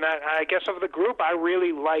see. And I guess of the group, I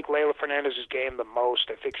really like Leylah Fernandez's game the most.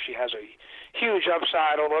 I think she has a huge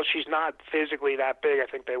upside, although she's not physically that big. I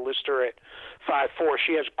think they list her at 5'4".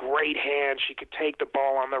 She has great hands. She could take the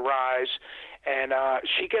ball on the rise. And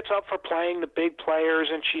she gets up for playing the big players,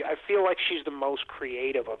 and I feel like she's the most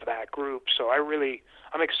creative of that group. So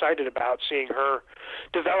I'm excited about seeing her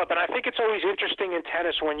develop. And I think it's always interesting in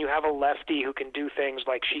tennis when you have a lefty who can do things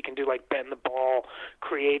like she can do, like bend the ball,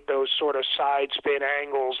 create those sort of side spin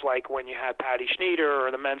angles, like when you had Patty Schneider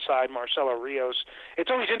or the men's side, Marcelo Rios.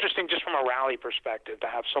 It's always interesting just from a rally perspective to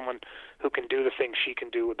have someone who can do the things she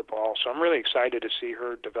can do with the ball. So I'm really excited to see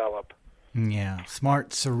her develop. Yeah,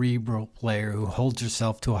 smart, cerebral player who holds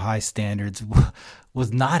herself to a high standards.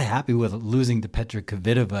 Was not happy with losing to Petra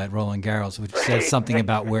Kvitova at Roland Garros, which says something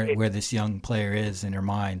about where this young player is in her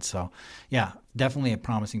mind. So, yeah, definitely a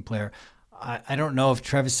promising player. I don't know if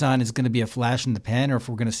Trevisan is going to be a flash in the pan or if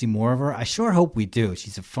we're going to see more of her. I sure hope we do.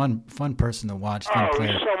 She's a fun person to watch. Fun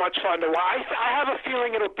player. So much fun to watch. I have a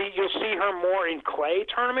feeling you'll see her more in clay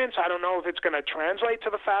tournaments. I don't know if it's going to translate to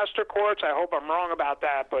the faster courts. I hope I'm wrong about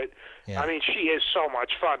that, but yeah. I mean, she is so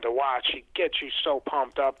much fun to watch. She gets you so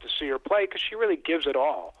pumped up to see her play because she really gives it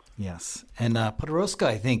all. Yes, and Podoroska,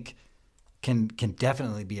 I think, can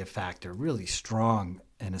definitely be a factor. Really strong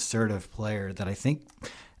and assertive player that I think.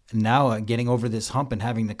 Now getting over this hump and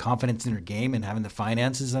having the confidence in her game and having the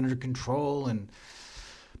finances under control and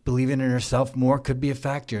believing in herself more could be a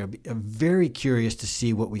factor. I'm very curious to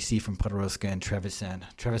see what we see from Podoroska and Trevisan.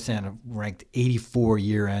 Trevisan ranked 84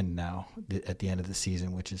 year-end now at the end of the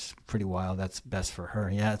season, which is pretty wild. That's best for her.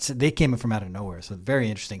 Yeah, they came in from out of nowhere, so very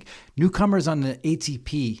interesting. Newcomers on the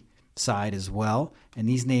ATP side as well, and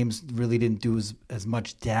these names really didn't do as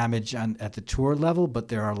much damage at the tour level, but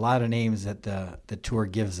there are a lot of names that the tour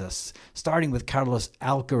gives us, starting with Carlos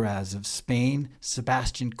Alcaraz of Spain,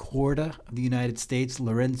 Sebastian Corda of the United States,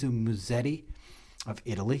 Lorenzo Musetti of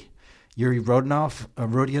Italy, Yuri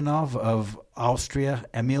Rodionov of Austria,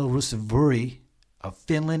 Emil Ruusuvuori of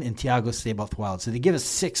Finland, and Thiago Seyboth-Wild. So they give us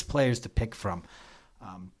 6 players to pick from.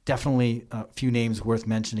 Definitely a few names worth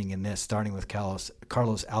mentioning in this, starting with Carlos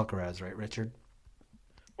Alcaraz, right, Richard?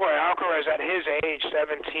 Boy, Alcaraz at his age,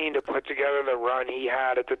 17, to put together the run he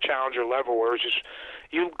had at the challenger level, where it was just,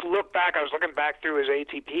 you look back, I was looking back through his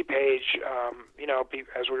ATP page,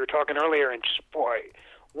 as we were talking earlier, and just, boy,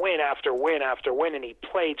 win after win after win, and he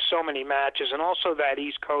played so many matches, and also that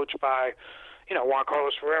he's coached by, Juan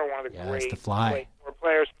Carlos Ferrero, one of the great players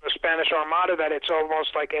from the Spanish Armada, that it's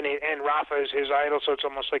almost like, and Rafa is his idol, so it's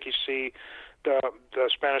almost like you see the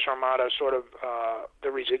Spanish Armada sort of the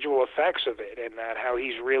residual effects of it, and that how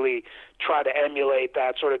he's really tried to emulate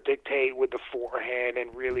that, sort of dictate with the forehand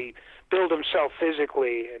and really build himself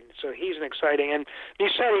physically. And so he's an exciting, and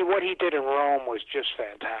Musetti, what he did in Rome was just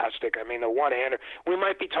fantastic. I mean, the one-hander, we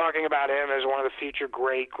might be talking about him as one of the future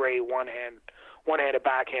great one-handed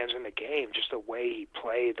backhands in the game, just the way he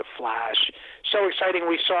played, the flash. So exciting.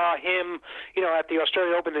 We saw him, at the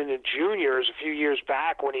Australian Open in the juniors a few years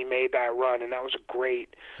back when he made that run, and that was a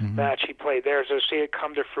great match he played there. So to see it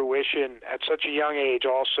come to fruition at such a young age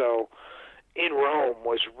also in Rome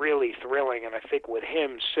was really thrilling, and I think with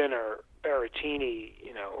him, Sinner, Berrettini,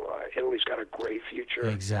 Italy's got a great future.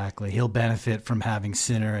 Exactly. He'll benefit from having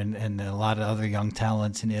Sinner and a lot of other young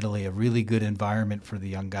talents in Italy, a really good environment for the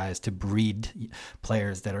young guys to breed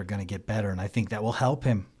players that are going to get better, and I think that will help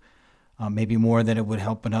him maybe more than it would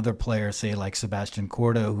help another player, say like Sebastian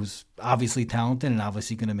Corda, who's obviously talented and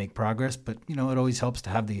obviously going to make progress, but, it always helps to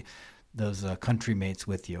have those country mates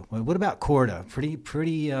with you. What about Corda?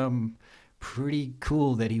 Pretty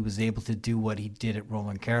cool that he was able to do what he did at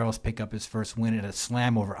Roland Garros, pick up his first win at a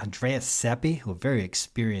slam over Andreas Seppi, who a very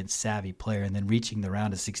experienced, savvy player, and then reaching the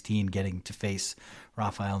round of 16, getting to face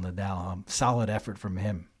Rafael Nadal. Solid effort from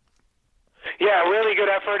him. Yeah, really good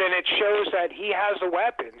effort, and it shows that he has the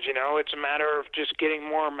weapons. It's a matter of just getting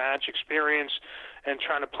more match experience and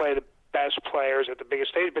trying to play the best players at the biggest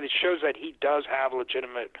stage, but it shows that he does have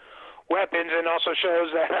legitimate weapons, and also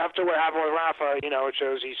shows that after what happened with Rafa, it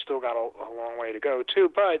shows he's still got a long way to go too,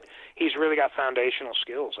 but he's really got foundational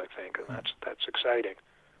skills, I think, and that's exciting.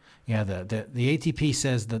 Yeah, the ATP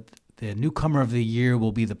says that the newcomer of the year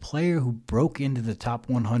will be the player who broke into the top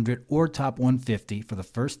 100 or top 150 for the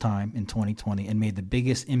first time in 2020 and made the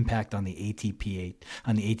biggest impact on the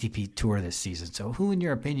ATP tour this season. So who, in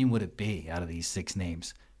your opinion, would it be out of these 6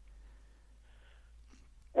 names?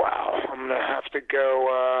 Wow, I'm going to have to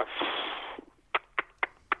go...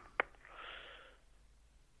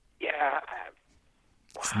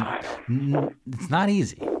 It's not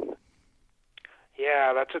easy.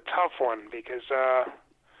 Yeah, that's a tough one because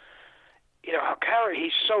Alcaraz,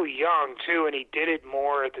 he's so young too, and he did it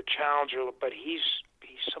more at the Challenger. But he's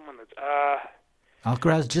someone that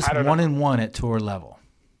Alcaraz just 1-1 at tour level.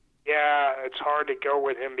 Yeah, it's hard to go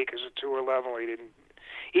with him because at tour level he didn't.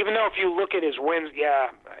 Even though if you look at his wins,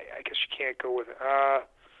 I guess you can't go with it.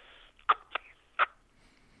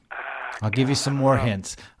 I'll give you some more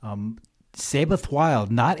hints. Sabeth Wild,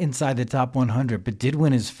 not inside the top 100, but did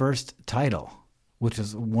win his first title, which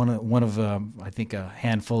is one of I think a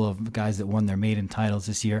handful of guys that won their maiden titles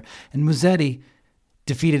this year. And Musetti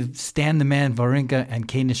defeated Stan the Man Wawrinka and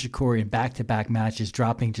Kei Nishikori in back-to-back matches,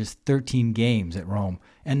 dropping just 13 games at Rome.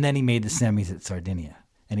 And then he made the semis at Sardinia.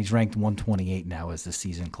 And he's ranked 128 now as the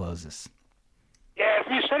season closes. Yeah, if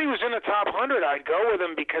you said he was in the top 100, I'd go with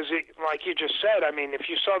him because, like you just said, I mean, if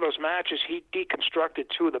you saw those matches, he deconstructed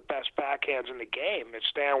two of the best backhands in the game. It's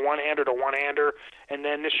Stan one-hander to one-hander, and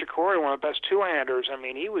then Nishikori, one of the best two-handers. I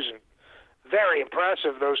mean, he was very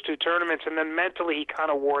impressive, those two tournaments, and then mentally he kind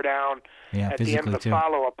of wore down at the end of the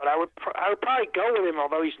follow-up. But I would probably go with him,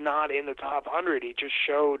 although he's not in the top 100. He just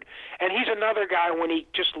showed, and he's another guy when he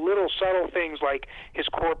just little subtle things like his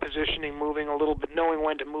court positioning, moving a little bit, knowing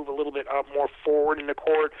when to move a little bit up more forward in the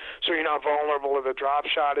court, so you're not vulnerable to the drop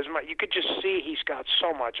shot. You could just see he's got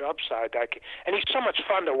so much upside, and he's so much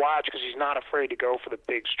fun to watch because he's not afraid to go for the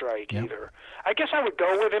big strike either. I guess I would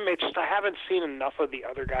go with him. It's just I haven't seen enough of the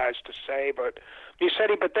other guys to say, but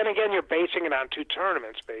Musetti. But then again, you're basing it on two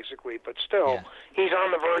tournaments basically. But still, he's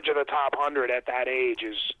on the verge of the top 100 at that age.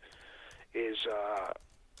 Is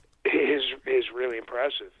really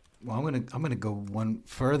impressive. Well, I'm gonna go one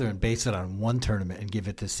further and base it on one tournament and give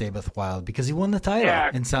it to Sabeth Wild because he won the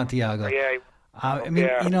title in Santiago. Yeah.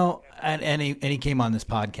 And he came on this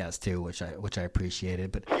podcast too, which I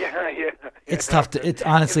appreciated. But it's tough to. It's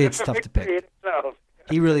honestly it's tough to pick.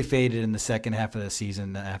 He really faded in the second half of the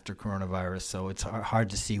season after coronavirus, so it's hard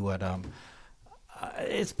to see what.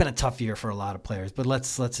 It's been a tough year for a lot of players, but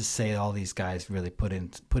let's just say all these guys really put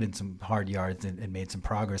in some hard yards and made some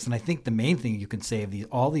progress. And I think the main thing you can say of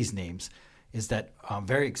all these names is that I'm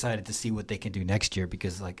very excited to see what they can do next year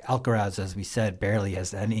because, like Alcaraz, as we said, barely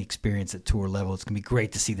has any experience at tour level. It's going to be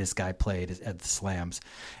great to see this guy play at the slams.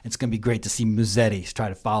 It's going to be great to see Musetti try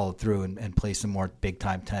to follow through and play some more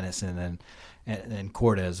big-time tennis and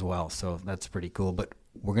Korda as well. So that's pretty cool. But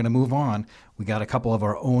we're going to move on. We got a couple of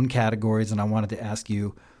our own categories, and I wanted to ask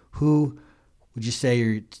you, who would you say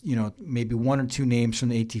are, maybe one or two names from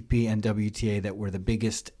the ATP and WTA that were the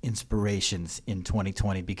biggest inspirations in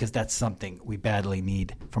 2020? Because that's something we badly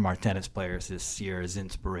need from our tennis players this year is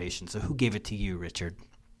inspiration. So who gave it to you, Richard?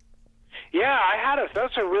 Yeah,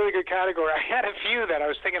 that's a really good category. I had a few that I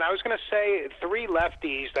was thinking. I was going to say three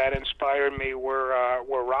lefties that inspired me were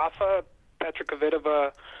Rafa, Petra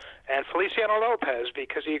Kvitova, and Feliciano Lopez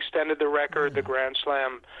because he extended the record, the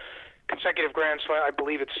consecutive Grand Slam, I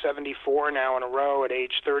believe it's 74 now in a row at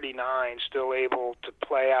age 39, still able to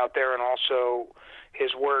play out there, and also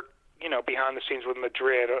his work, behind the scenes with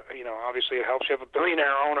Madrid. Obviously it helps you have a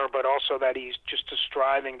billionaire owner, but also that he's just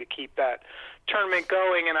striving to keep that tournament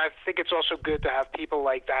going. And I think it's also good to have people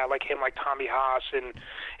like that, like him, like Tommy Haas and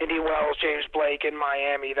Indy Wells, James Blake in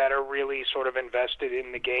Miami that are really sort of invested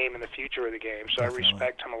in the game and the future of the game. So Definitely. I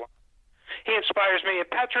respect him a lot. He inspires me, and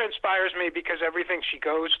Petra inspires me because everything she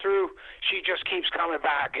goes through, she just keeps coming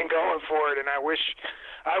back and going for it. And I wish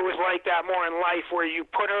I was like that more in life, where you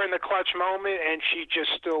put her in the clutch moment and she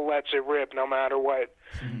just still lets it rip no matter what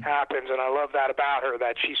happens. And I love that about her,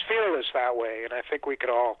 that she's fearless that way. And I think we could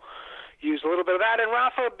all use a little bit of that. And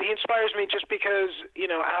Rafa, he inspires me just because,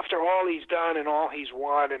 after all he's done and all he's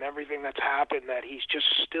won and everything that's happened, that he's just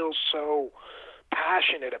still so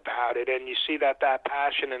passionate about it. And you see that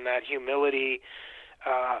passion and that humility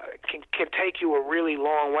can take you a really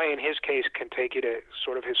long way. In his case, can take you to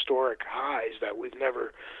sort of historic highs that we've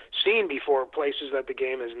never seen before, places that the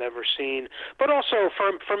game has never seen. But also,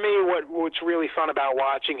 for me, what's really fun about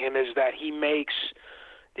watching him is that he makes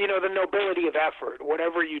the nobility of effort.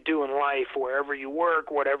 Whatever you do in life, wherever you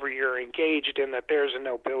work, whatever you're engaged in, that there's a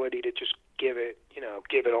nobility to just give it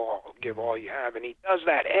all you have. And he does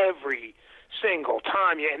that every single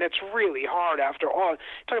time, and it's really hard after all.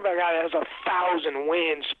 Talk about a guy that has 1,000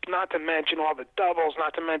 wins, not to mention all the doubles,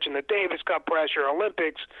 not to mention the Davis Cup pressure,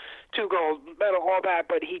 Olympics, 2 gold medal, all that,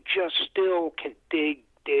 but he just still can dig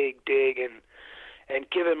and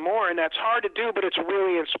give it more, and that's hard to do, but it's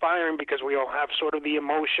really inspiring because we all have sort of the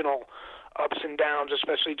emotional ups and downs,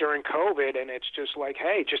 especially during COVID, and it's just like,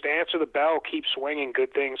 hey, just answer the bell, keep swinging,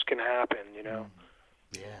 good things can happen,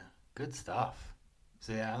 Yeah, good stuff.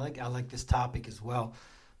 So yeah, I like this topic as well.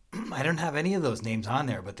 I don't have any of those names on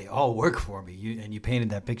there, but they all work for me. You painted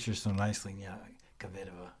that picture so nicely. Yeah,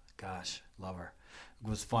 gosh, love her. It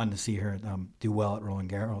was fun to see her do well at Roland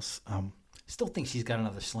Garros. Still think she's got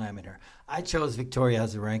another slam in her. I chose Victoria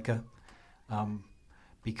Azarenka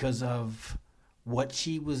because of what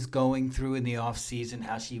she was going through in the offseason,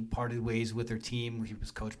 how she parted ways with her team. She was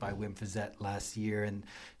coached by Wim Fizette last year and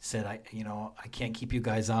said, I can't keep you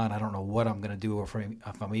guys on. I don't know what I'm going to do or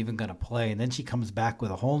if I'm even going to play. And then she comes back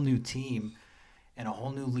with a whole new team and a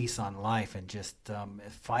whole new lease on life, and just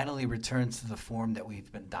it finally returns to the form that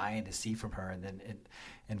we've been dying to see from her. And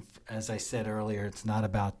then, as I said earlier, it's not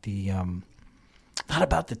about the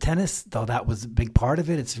tennis, though that was a big part of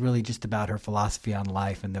it. It's really just about her philosophy on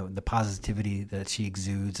life and the positivity that she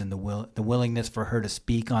exudes, and the willingness for her to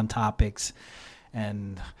speak on topics,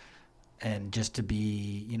 and just to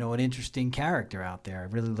be, an interesting character out there.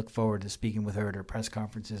 I really look forward to speaking with her at her press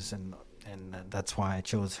conferences, and that's why I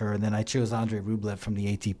chose her. And then I chose Andrei Rublev from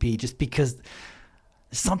the ATP, just because there's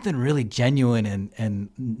something really genuine and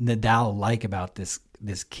Nadal-like about this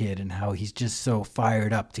kid, and how he's just so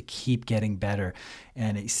fired up to keep getting better.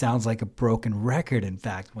 And it sounds like a broken record, in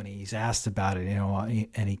fact, when he's asked about it,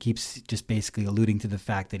 and he keeps just basically alluding to the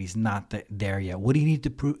fact that he's not there yet. What do you need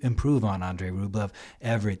to improve on, Andrei Rublev?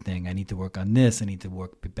 Everything. I need to work on this. I need to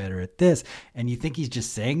work better at this. And you think he's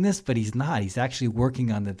just saying this, but he's not. He's actually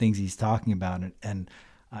working on the things he's talking about. And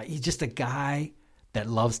he's just a guy that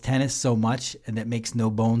loves tennis so much, and that makes no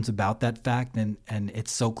bones about that fact. And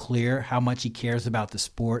it's so clear how much he cares about the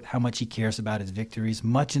sport, how much he cares about his victories,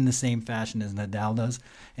 much in the same fashion as Nadal does.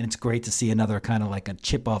 And it's great to see another kind of like a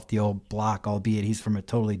chip off the old block, albeit he's from a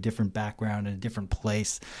totally different background and a different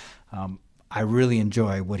place. I really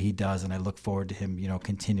enjoy what he does, and I look forward to him,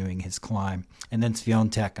 continuing his climb. And then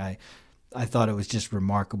Swiatek, I thought it was just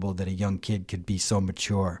remarkable that a young kid could be so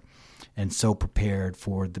mature and so prepared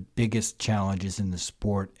for the biggest challenges in the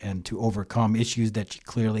sport, and to overcome issues that she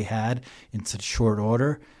clearly had in such short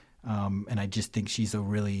order. And I just think she's a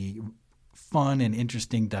really fun and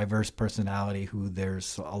interesting, diverse personality who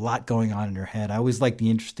there's a lot going on in her head. I always like the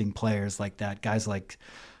interesting players like that, guys like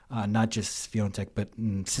not just Swiatek, but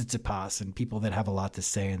Tsitsipas, and people that have a lot to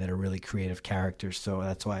say and that are really creative characters. So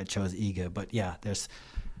that's why I chose Iga. But yeah,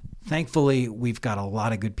 thankfully, we've got a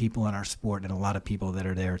lot of good people in our sport, and a lot of people that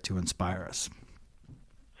are there to inspire us.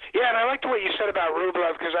 Yeah, and I liked what you said about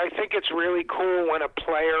Rublev, because I think it's really cool when a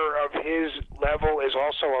player of his level is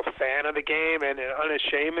also a fan of the game and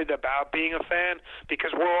unashamed about being a fan,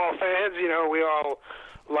 because we're all fans, we all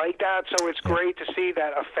like that. So it's great to see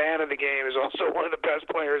that a fan of the game is also one of the best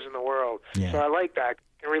players in the world. Yeah. So I like that.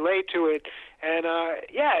 I can relate to it. And,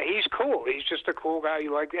 he's cool. He's just a cool guy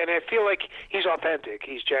you like. And I feel like he's authentic.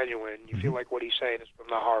 He's genuine. You feel like what he's saying is from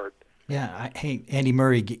the heart. Yeah. Andy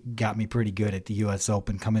Murray got me pretty good at the U.S.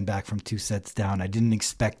 Open, coming back from 2 sets down. I didn't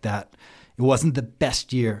expect that. It wasn't the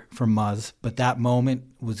best year for Muzz, but that moment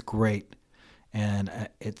was great. And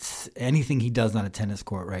it's anything he does on a tennis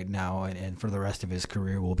court right now and for the rest of his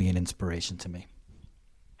career will be an inspiration to me.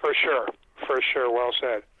 For sure. Well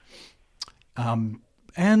said.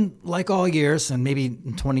 And like all years, and maybe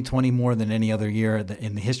in 2020 more than any other year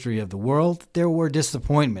in the history of the world, there were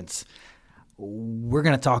disappointments. We're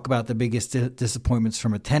going to talk about the biggest disappointments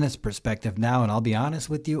from a tennis perspective now, and I'll be honest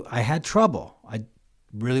with you, I had trouble. I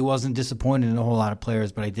really wasn't disappointed in a whole lot of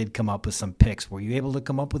players, but I did come up with some picks. Were you able to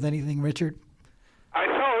come up with anything, Richard? I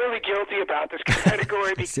felt really guilty about this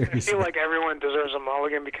category because I feel like everyone deserves a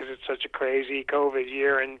mulligan because it's such a crazy COVID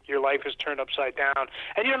year and your life is turned upside down.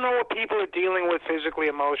 And you don't know what people are dealing with physically,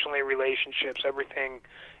 emotionally, relationships, everything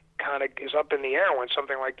kind of is up in the air when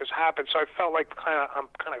something like this happens. So I felt like I'm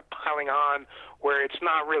kind of piling on where it's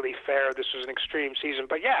not really fair. This was an extreme season.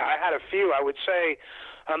 But yeah, I had a few. I would say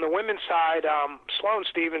on the women's side, Sloane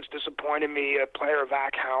Stephens disappointed me, a player of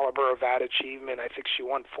that caliber, of that achievement. I think she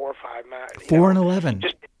won 4 or 5 matches. 4 and 11.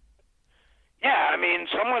 Yeah,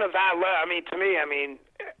 someone of that level, to me,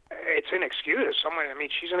 it's inexcusable.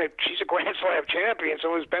 She's a Grand Slam champion,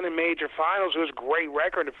 someone who's been in major finals, who has a great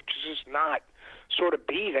record, to just not sort of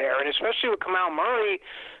be there. And especially with Kamau Murray,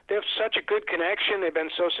 they have such a good connection. They've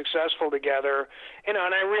been so successful together. And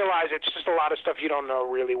I realize it's just a lot of stuff you don't know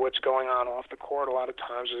really what's going on off the court a lot of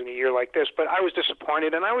times in a year like this. But I was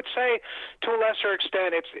disappointed. And I would say, to a lesser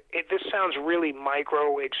extent, this sounds really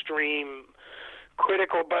micro, extreme,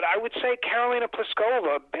 critical, but I would say Karolina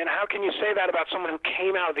Pliskova. And how can you say that about someone who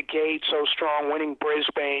came out of the gate so strong, winning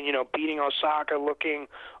Brisbane, beating Osaka, looking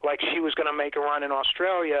like she was going to make a run in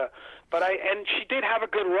Australia? And she did have a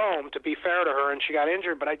good roam, to be fair to her, and she got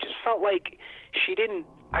injured, but I just felt like she didn't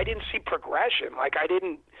I didn't see progression. Like, I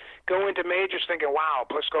didn't go into majors thinking, wow,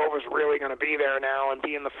 Pliskova's really going to be there now and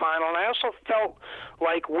be in the final. And I also felt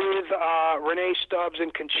like with Renee Stubbs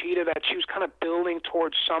and Conchita that she was kind of building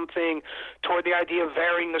towards something, toward the idea of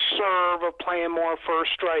varying the serve, of playing more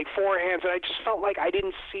first strike forehands. And I just felt like I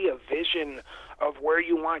didn't see a vision of where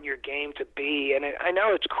you want your game to be. And I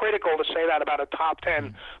know it's critical to say that about a top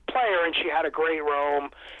 10 player, and she had a great Rome,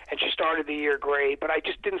 and she started the year great, but I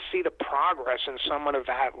just didn't see the progress in someone of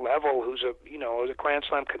that level who's a Grand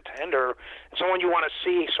Slam contender, and someone you want to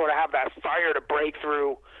see sort of have that fire to break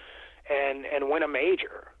through and win a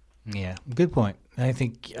major. Yeah, good point. I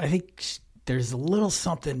think there's a little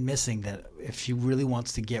something missing that if she really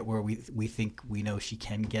wants to get where we think we know she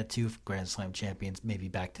can get to, Grand Slam champions, maybe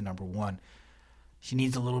back to number one, she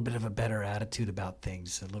needs a little bit of a better attitude about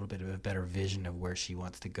things, a little bit of a better vision of where she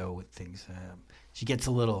wants to go with things. She gets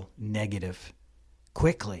a little negative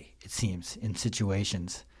quickly, it seems, in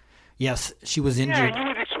situations. Yes, she was injured. Yeah, and you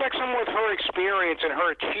would expect someone with her experience and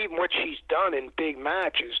her achievement, what she's done in big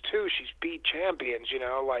matches, too. She's beat champions,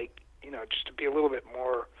 just to be a little bit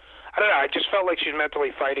more... I don't know. I just felt like she's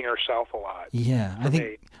mentally fighting herself a lot. Yeah, I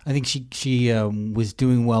think she was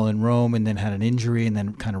doing well in Rome and then had an injury and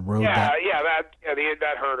then kind of rode that.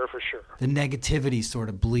 That hurt her for sure. The negativity sort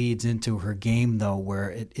of bleeds into her game, though, where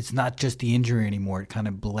it's not just the injury anymore. It kind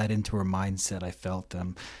of bled into her mindset, I felt.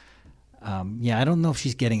 I don't know if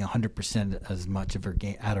she's getting 100% as much of her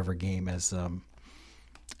game out of her game as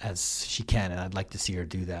she can, and I'd like to see her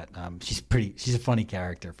do that. She's a funny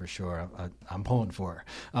character for sure. I'm pulling for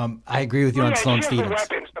her. I agree with you on Sloane Stephens.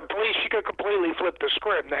 She could completely flip the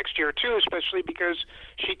script next year too, especially because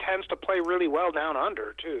she tends to play really well down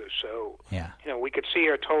under too. So we could see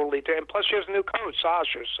her totally. And plus, she has a new coach,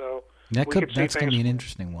 Sasha. So that's going to be an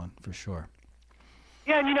interesting one for sure.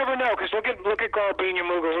 Yeah, and you never know, because look at Garbina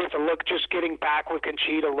Muguruza. Look, just getting back with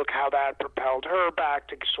Conchita. Look how that propelled her back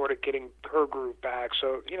to sort of getting her group back.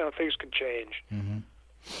 So things can change.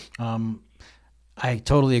 Mm-hmm. I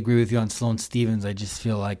totally agree with you on Sloane Stephens. I just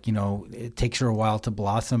feel like it takes her a while to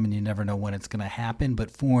blossom, and you never know when it's going to happen.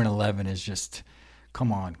 But 4-11 is just,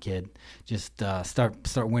 come on, kid, just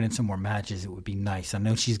start winning some more matches. It would be nice. I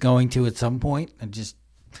know she's going to at some point, and just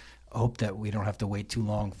hope that we don't have to wait too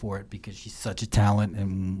long for it, because she's such a talent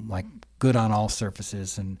and like good on all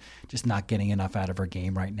surfaces and just not getting enough out of her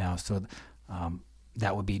game right now. So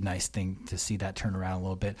that would be a nice thing to see that turn around a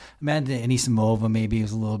little bit. Amanda Anisimova maybe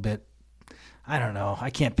was a little bit, I don't know. I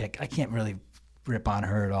can't really rip on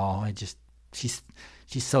her at all. She's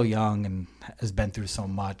so young and has been through so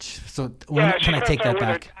much. So can I take that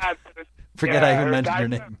back? Forget I even mentioned her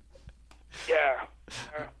name. Yeah.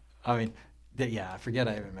 I mean, I forget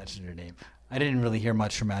I even mentioned her name. I didn't really hear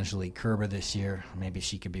much from Angelique Kerber this year. Maybe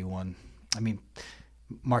she could be one. I mean,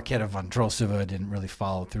 Marketa Vondrousova didn't really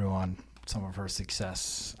follow through on some of her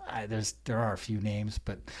success. There are a few names,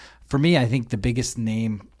 but for me, I think the biggest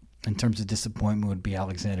name in terms of disappointment would be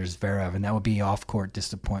Alexander Zverev, and that would be off-court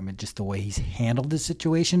disappointment, just the way he's handled this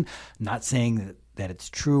situation. Not saying that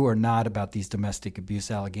it's true or not about these domestic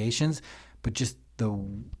abuse allegations, but just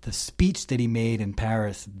the speech that he made in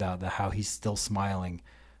Paris about how he's still smiling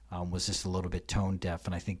was just a little bit tone deaf,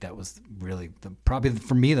 and I think that was really probably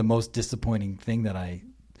for me the most disappointing thing that I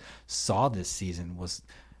saw this season was,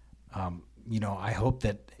 I hope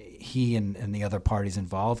that he and the other parties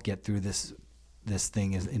involved get through this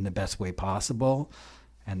thing in the best way possible,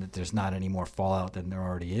 and that there's not any more fallout than there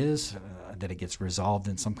already is, that it gets resolved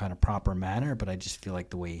in some kind of proper manner. But I just feel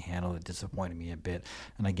like the way he handled it disappointed me a bit.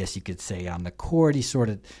 And I guess you could say on the court,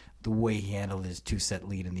 the way he handled his 2-set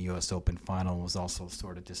lead in the U.S. Open final was also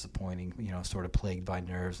sort of disappointing, sort of plagued by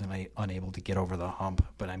nerves and unable to get over the hump.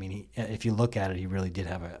 But I mean, if you look at it, he really did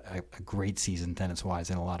have a great season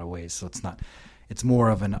tennis-wise in a lot of ways. So it's more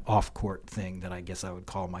of an off-court thing that I guess I would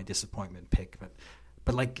call my disappointment pick.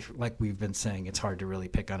 But like we've been saying, it's hard to really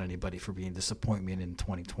pick on anybody for being disappointment in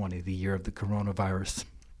 2020, the year of the coronavirus.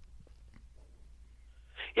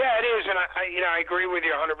 Yeah, it is, and I agree with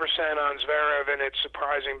you 100% on Zverev, and it's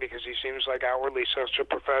surprising because he seems like outwardly such a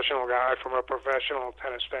professional guy from a professional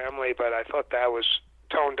tennis family, but I thought that was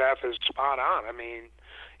tone deaf is spot on. I mean,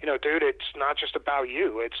 dude, it's not just about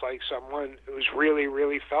you. It's like someone who's really,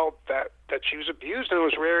 really felt that she was abused and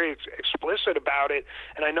was very explicit about it.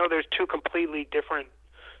 And I know there's two completely different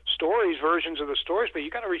versions of the stories, but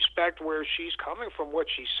you got to respect where she's coming from, what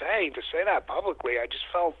she's saying. To say that publicly, I just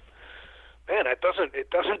felt, man, it doesn't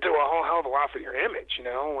do a whole hell of a lot for your image,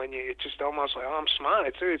 when it's just almost like, oh, I'm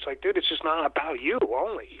smiling too. It's like, dude, it's just not about you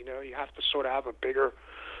only. You have to sort of have a bigger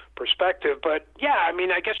perspective. But yeah, I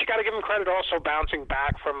mean, I guess you got to give him credit also bouncing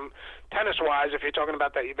back from tennis-wise. If you're talking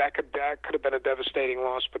about that could have been a devastating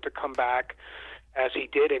loss, but to come back as he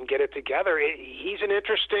did and get it together, he's an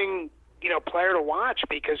interesting player to watch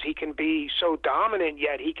because he can be so dominant,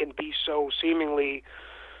 yet he can be so seemingly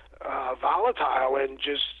volatile and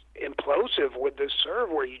just implosive with this serve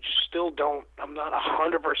where you just still don't. I'm not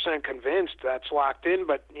 100% convinced that's locked in,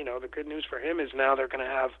 but the good news for him is now they're going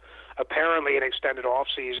to have apparently an extended off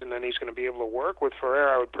season, and he's going to be able to work with Ferrer,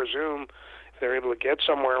 I would presume, if they're able to get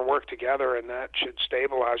somewhere and work together, and that should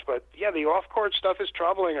stabilize. But yeah, the off-court stuff is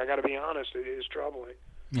troubling. I got to be honest, it is troubling.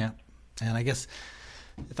 Yeah, and I guess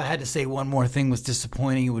if I had to say one more thing was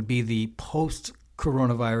disappointing, it would be the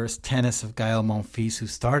post-coronavirus tennis of Gael Monfils, who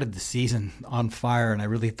started the season on fire and I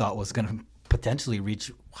really thought was going to potentially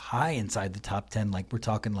reach high inside the top 10. Like we're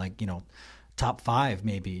talking top 5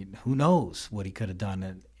 maybe. Who knows what he could have done.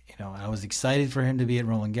 And, I was excited for him to be at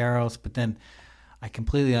Roland Garros, but then I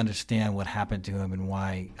completely understand what happened to him and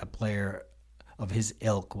why a player of his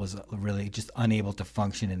ilk was really just unable to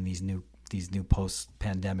function in these new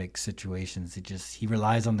post-pandemic situations. He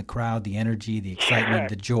relies on the crowd, the energy, the excitement,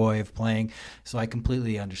 the joy of playing. So I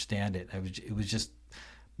completely understand it. It was just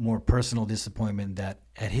more personal disappointment that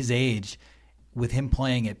at his age, with him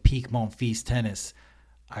playing at peak Monfils tennis,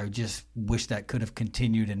 I just wish that could have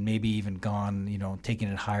continued and maybe even gone, taking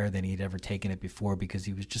it higher than he'd ever taken it before because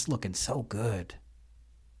he was just looking so good.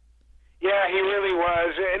 Yeah, he really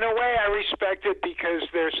was. In a way, I respect it because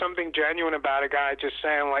there's something genuine about a guy just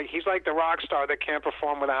saying, he's like the rock star that can't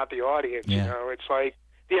perform without the audience. Yeah. It's like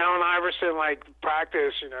the Allen Iverson,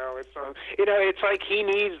 practice, it's like he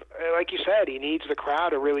needs, like you said, he needs the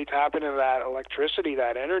crowd to really tap into that electricity,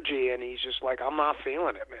 that energy, and he's just like, I'm not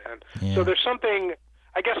feeling it, man. Yeah. So there's something,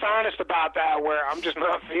 I guess, honest about that where I'm just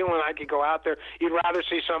not feeling I could go out there. You'd rather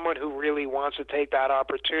see someone who really wants to take that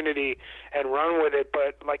opportunity and run with it.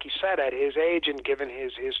 But like you said, at his age and given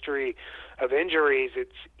his history of injuries,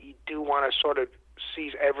 you do want to sort of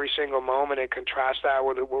seize every single moment and contrast that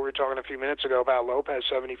with what we were talking a few minutes ago about Lopez,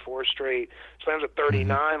 74 straight slams at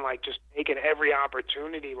 39, just taking every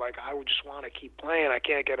opportunity. I would just want to keep playing. I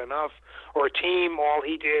can't get enough. Or a team, all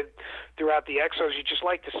he did throughout the Exos, you just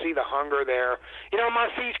like to see the hunger there. In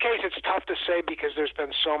Monfils' case, it's tough to say because there's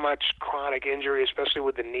been so much chronic injury, especially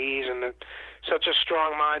with the knees and such a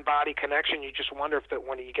strong mind-body connection. You just wonder if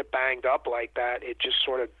when you get banged up like that, it just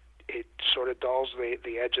sort of dulls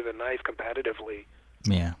the edge of the knife competitively.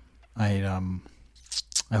 Yeah, I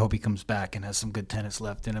hope he comes back and has some good tennis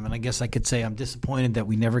left in him. And I guess I could say I'm disappointed that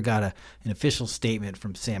we never got an official statement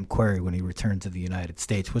from Sam Querrey when he returned to the United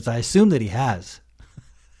States, which I assume that he has.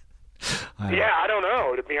 I don't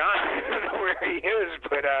know, to be honest. I don't know where he is,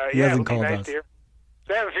 but he hasn't called us.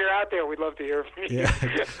 Sam, if you're out there, we'd love to hear from you.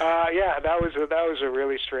 Yeah. That was a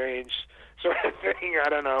really strange sort of thing. I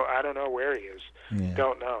don't know where he is. Yeah.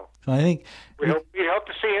 Don't know. So I think we hope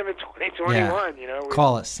to see him in 2021. Yeah.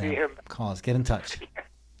 Call us, Sam. Call us. Get in touch.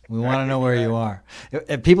 We want to know where you are.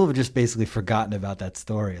 And people have just basically forgotten about that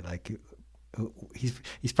story.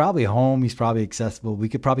 He's probably home. He's probably accessible. We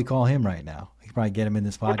could probably call him right now. We could probably get him in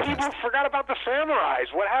this podcast. Well, people forgot about the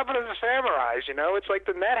Samurais. What happened to the Samurais? It's like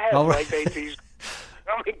the net heads. Oh, right. These.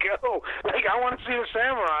 Let me go. I want to see the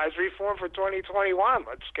Samurais reform for 2021.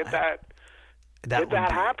 Let's get that. Get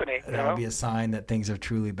that happening. That would be a sign that things are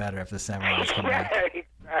truly better if the Samurais come back.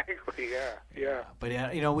 Exactly. Yeah. But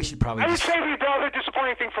we should probably. I would say the other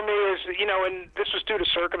disappointing thing for me is, and this was due to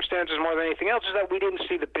circumstances more than anything else, is that we didn't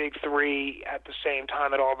see the big three at the same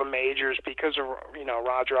time at all the majors because of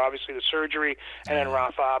Roger, obviously the surgery, and then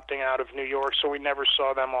Rafa opting out of New York, so we never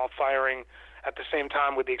saw them all firing at the same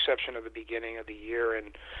time, with the exception of the beginning of the year.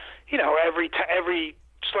 And every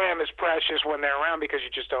slam is precious when they're around because you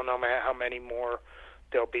just don't know how many more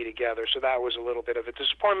they'll be together. So that was a little bit of a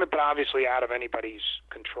disappointment, but obviously out of anybody's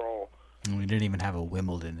control. We didn't even have a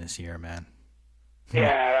Wimbledon this year, man.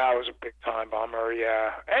 Yeah, that was a big time bummer.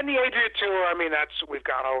 Yeah, and the Adria Tour. I mean, we've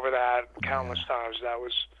gone over that countless times. That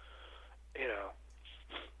was,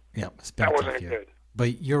 it's been that tough wasn't year. good.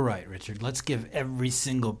 But you're right, Richard. Let's give every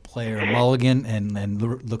single player a mulligan and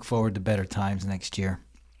look forward to better times next year.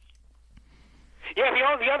 Yeah,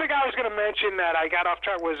 the other guy I was going to mention that I got off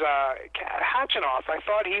track was Khachanov. I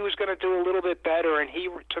thought he was going to do a little bit better, and he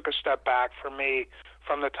took a step back for me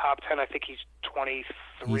from the top 10. I think he's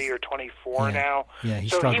 23 or 24 now. Yeah, he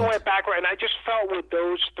struggled. He went backward, and I just felt with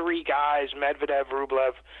those three guys, Medvedev,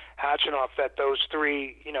 Rublev, Khachanov, that those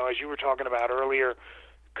three, as you were talking about earlier,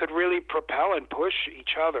 could really propel and push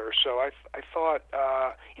each other. So I thought,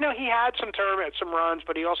 he had some runs,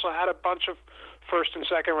 but he also had a bunch of first and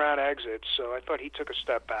second round exits. So I thought he took a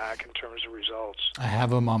step back in terms of results. I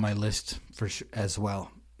have him on my list for sure as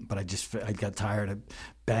well, but I got tired of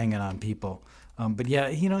banging on people. But yeah,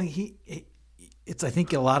 it's I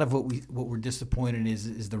think a lot of what we're disappointed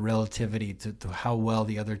is the relativity to how well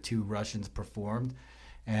the other two Russians performed.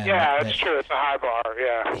 And that's true. It's a high bar.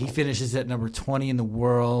 Yeah. He finishes at number 20 in the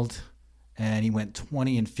world, and he went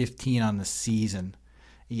 20-15 on the season.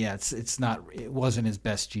 Yeah, it wasn't his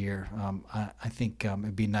best year. I think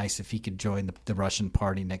it'd be nice if he could join the Russian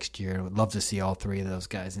party next year. I would love to see all three of those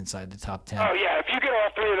guys inside the top 10. Oh yeah, if you get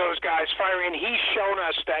all three of those guys firing, and he's shown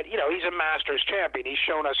us that he's a Masters champion. He's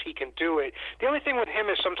shown us he can do it. The only thing with him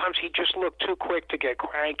is sometimes he just looked too quick to get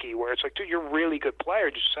cranky. Where it's like, dude, you're a really good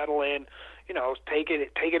player. Just settle in. Take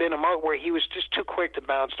it in a mode where he was just too quick to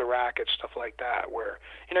bounce the racket, stuff like that. Where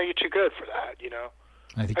you're too good for that.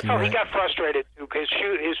 I think he got frustrated too because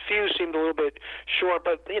his fuse seemed a little bit short,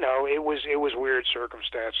 but it was weird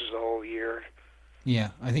circumstances the whole year. Yeah,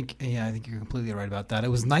 I think you're completely right about that. It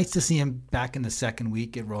was nice to see him back in the second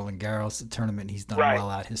week at Roland Garros, the tournament he's done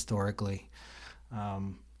well at historically.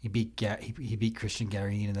 He beat Christian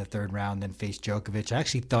Garin in the third round, then faced Djokovic. I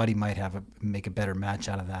actually thought he might make a better match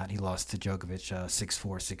out of that. He lost to Djokovic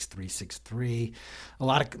 6-4, 6-3, 6-3. A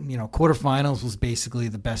lot of quarterfinals was basically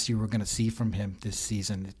the best you were going to see from him this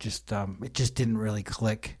season. It just didn't really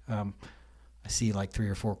click. I see like 3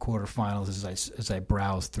 or 4 quarterfinals as I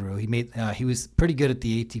browse through. He was pretty good at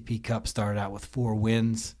the ATP Cup. Started out with 4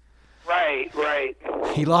 wins. Right.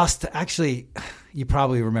 He lost actually. You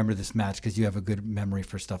probably remember this match because you have a good memory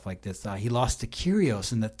for stuff like this. He lost to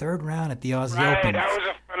Kyrgios in the third round at the Aussie Open. That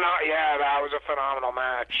was a phenomenal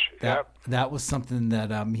match. That was something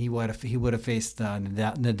that he would have faced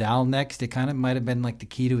Nadal next. It kind of might have been like the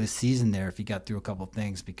key to his season there if he got through a couple of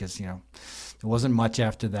things because there wasn't much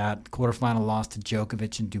after that. Quarterfinal loss to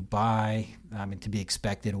Djokovic in Dubai. To be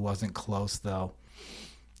expected. It wasn't close though.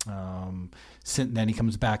 Then he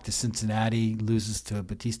comes back to Cincinnati, loses to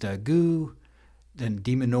Bautista Agut. Then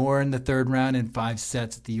De Minaur in the third round in 5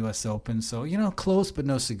 sets at the U.S. Open. So, close but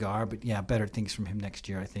no cigar. But, yeah, better things from him next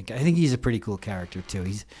year, I think. I think he's a pretty cool character, too.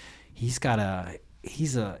 He's got an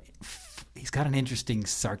interesting,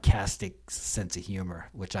 sarcastic sense of humor,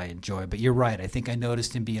 which I enjoy. But you're right. I think I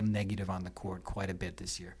noticed him being negative on the court quite a bit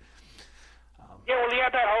this year. He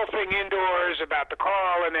had that whole thing indoors about the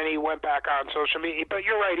call, and then he went back on social media. But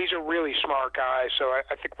you're right. He's a really smart guy, so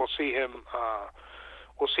I think we'll see him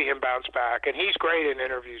We'll see him bounce back, and he's great in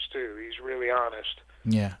interviews too. He's really honest.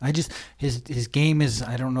 Yeah, his game is.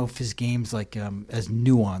 I don't know if his game's like as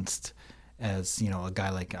nuanced as a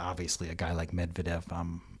guy like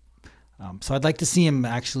Medvedev. So I'd like to see him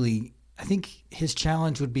actually. I think his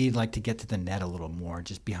challenge would be like to get to the net a little more,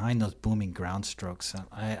 just behind those booming ground strokes.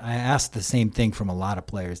 I asked the same thing from a lot of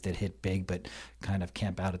players that hit big, but kind of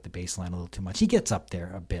camp out at the baseline a little too much. He gets up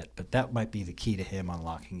there a bit, but that might be the key to him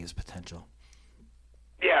unlocking his potential.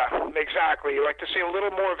 Yeah, exactly. You like to see a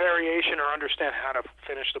little more variation or understand how to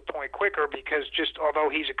finish the point quicker because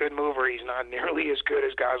although he's a good mover, he's not nearly as good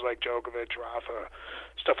as guys like Djokovic, Rafa,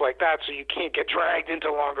 stuff like that. So you can't get dragged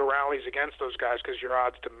into longer rallies against those guys because your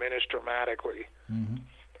odds diminish dramatically.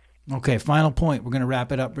 Mm-hmm. Okay, final point. We're going to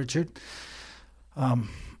wrap it up, Richard.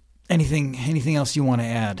 Anything else you want to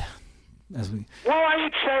add? Well, I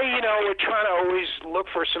would say, we're trying to always look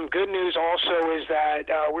for some good news also is that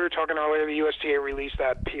we were talking earlier, the USTA released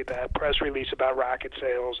that press release about racket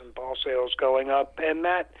sales and ball sales going up. And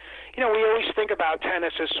that, we always think about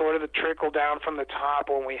tennis as sort of the trickle down from the top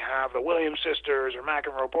when we have the Williams sisters or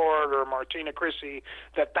McEnroe-Borg or Martina Chrissy,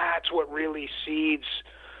 that's what really seeds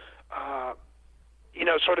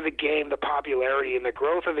sort of the game, the popularity and the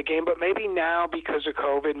growth of the game. But maybe now, because of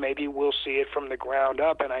COVID, maybe we'll see it from the ground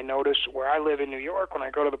up. And I notice where I live in New York, when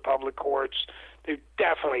I go to the public courts, they're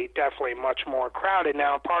definitely much more crowded.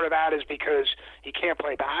 Now, part of that is because you can't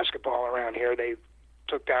play basketball around here. They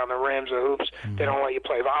took down the rims, the hoops. Mm-hmm. They don't let you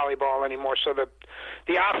play volleyball anymore. So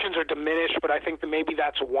the options are diminished, but I think that maybe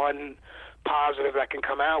that's one positive that can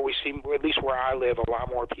come out. We see, at least where I live, a lot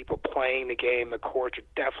more people playing the game. The courts are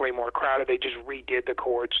definitely more crowded. They just redid the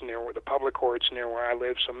courts the public courts near where I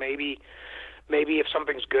live. So maybe if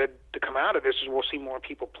something's good to come out of this is we'll see more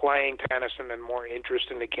people playing tennis and then more interest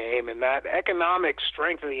in the game. And that economic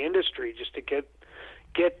strength of the industry, just to get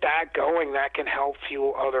that going, that can help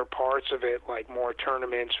fuel other parts of it, like more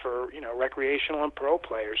tournaments for recreational and pro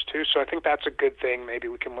players too. So I think that's a good thing. Maybe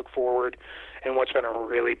we can look forward in what's been a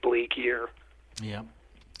really bleak year. Yeah.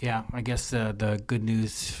 I guess the good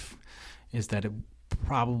news is that it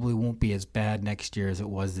probably won't be as bad next year as it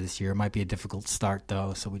was this year. It might be a difficult start,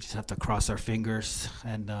 though, so we just have to cross our fingers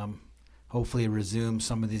and hopefully resume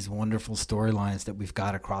some of these wonderful storylines that we've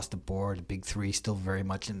got across the board. The big three still very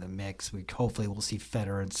much in the mix. Hopefully we'll see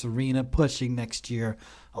Federer and Serena pushing next year.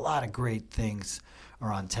 A lot of great things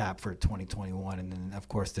are on tap for 2021. And then, of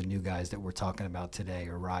course, the new guys that we're talking about today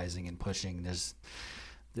are rising and pushing.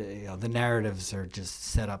 The narratives are just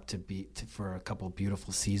set up for a couple of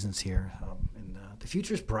beautiful seasons here. And the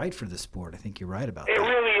future's bright for the sport. I think you're right about that. It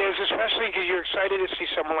really is, especially because you're excited to see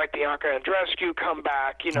someone like Bianca Andreescu come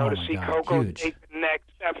back, to see Coco take the next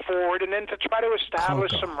step forward, and then to try to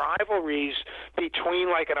establish some rivalries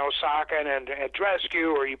between like an Osaka and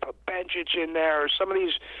Andreescu, or you put Bencic in there, or some of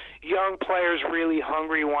these young players really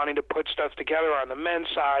hungry, wanting to put stuff together on the men's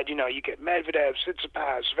side. You get Medvedev,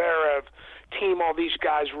 Tsitsipas, Zverev, Team, all these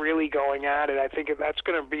guys really going at it. I think that's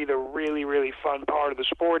going to be the really, really fun part of the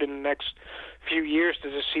sport in the next few years,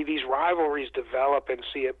 to just see these rivalries develop and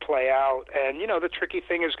see it play out. And, the tricky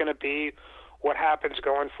thing is going to be what happens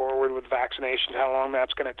going forward with vaccinations, how long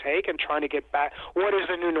that's going to take, and trying to get back. What is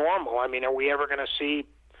the new normal? I mean, are we ever going to see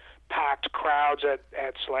packed crowds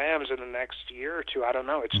at slams in the next year or two? I don't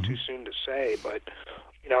know. It's too soon to say, but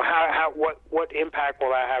what impact will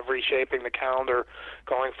that have reshaping the calendar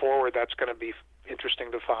going forward? That's going to be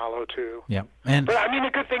interesting to follow too. Yeah. But I mean, the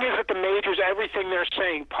good thing is that the majors, everything they're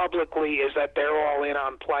saying publicly is that they're all in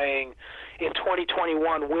on playing in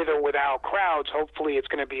 2021 with or without crowds. Hopefully it's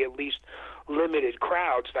going to be at least limited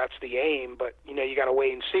crowds. That's the aim, but you got to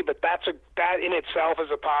wait and see. But that in itself is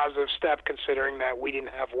a positive step, considering that we didn't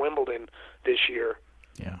have Wimbledon this year.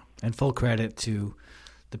 Yeah. And full credit to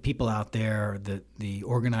the people out there, the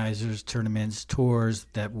organizers, tournaments, tours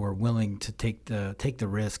that were willing to take the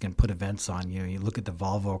risk and put events on. You look at the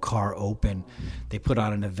Volvo Car Open; they put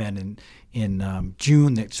on an event in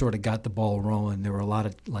June that sort of got the ball rolling. There were a lot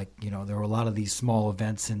of these small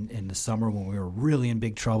events in the summer when we were really in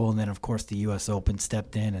big trouble, and then of course the U.S. Open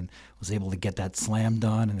stepped in and was able to get that slam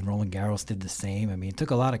done, and then Roland Garros did the same. I mean, it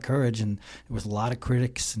took a lot of courage, and there was a lot of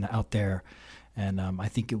critics out there. And I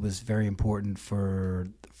think it was very important for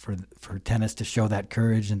tennis to show that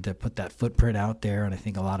courage and to put that footprint out there. And I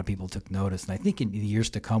think a lot of people took notice. And I think in the years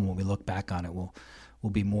to come, when we look back on it, we'll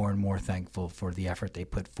be more and more thankful for the effort they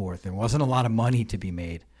put forth. There wasn't a lot of money to be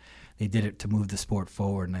made. They did it to move the sport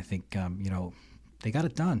forward, and I think they got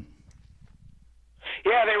it done.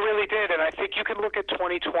 Yeah, they really did. And I think you can look at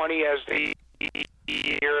 2020 as the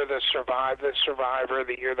year the survivor,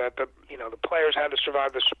 the year that the players had to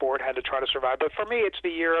survive, the sport had to try to survive. But for me, it's the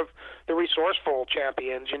year of the resourceful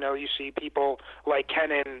champions. You see people like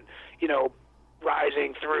Kenin,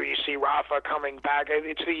 rising through. You see Rafa coming back.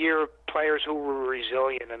 It's the year of players who were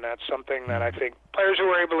resilient, and that's something that I think players who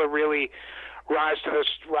were able to really rise to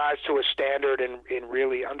a standard in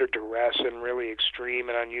really under duress and really extreme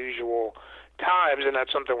and unusual times, and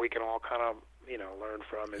that's something we can all kind of learn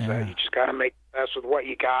from, is that you just got to make the best with what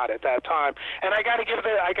you got at that time. And I got to give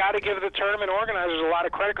the tournament organizers a lot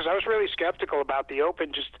of credit, because I was really skeptical about the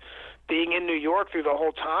Open, just being in New York through the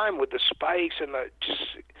whole time with the spikes and just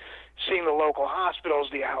seeing the local hospitals,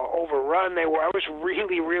 how overrun they were. I was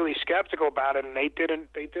really, really skeptical about it, and they did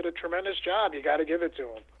a tremendous job. You got to give it to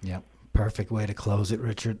them. Yep, perfect way to close it,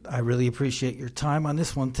 Richard. I really appreciate your time on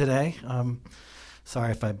this one today.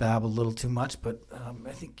 Sorry if I babbled a little too much, but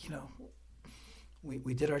I think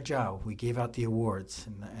we did our job. We gave out the awards,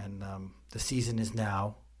 and the season is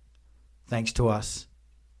now, thanks to us,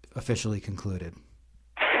 officially concluded.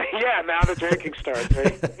 Yeah, now the drinking starts,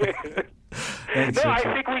 right?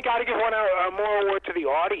 I think we got to give more award to the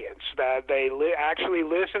audience, that they actually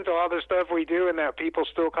listen to all the stuff we do, and that people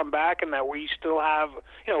still come back, and that we still have,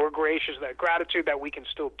 we're gracious, that gratitude that we can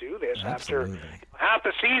still do this. Absolutely. After half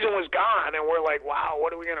the season was gone, and we're like, wow,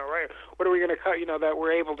 what are we going to write? What are we going to cut? That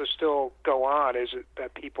we're able to still go on. Is it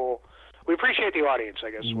that people? We appreciate the audience,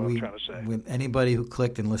 I guess is what I'm trying to say. With anybody who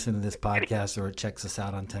clicked and listened to this podcast or checks us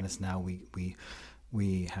out on Tennis Now,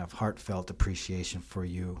 we have heartfelt appreciation for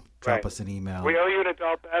you. Drop us an email. We owe you an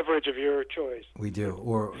adult beverage of your choice. We do,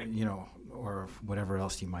 or whatever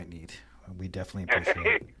else you might need. We definitely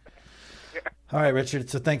appreciate it. All right, Richard.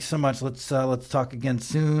 So thanks so much. Let's talk again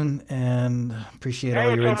soon, and appreciate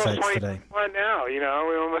all your insights today. Now,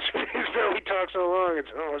 we talk so long. It's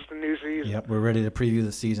almost a new season. Yep, we're ready to preview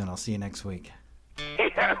the season. I'll see you next week.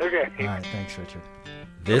 Yeah. Okay. All right. Thanks, Richard.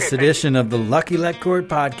 This edition of the Lucky Let Cord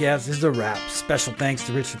podcast is a wrap. Special thanks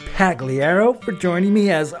to Richard Paglario for joining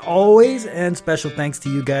me as always, and special thanks to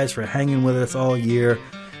you guys for hanging with us all year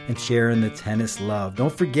and sharing the tennis love.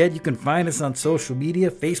 Don't forget, you can find us on social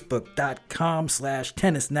media,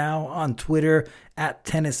 facebook.com/tennisnow, on Twitter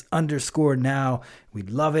 @tennis_now. We'd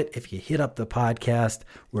love it if you hit up the podcast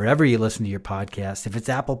wherever you listen to your podcast. If it's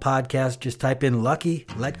Apple Podcasts, just type in Lucky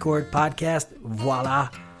Let Cord Podcast. Voila.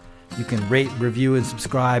 You can rate, review, and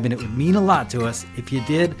subscribe, and it would mean a lot to us if you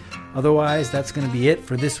did. Otherwise, that's going to be it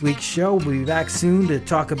for this week's show. We'll be back soon to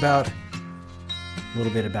talk about a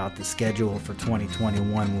little bit about the schedule for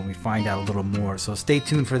 2021 when we find out a little more. So stay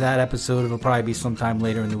tuned for that episode. It'll probably be sometime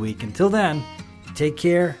later in the week. Until then, take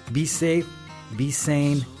care, be safe, be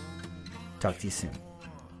sane. Talk to you soon.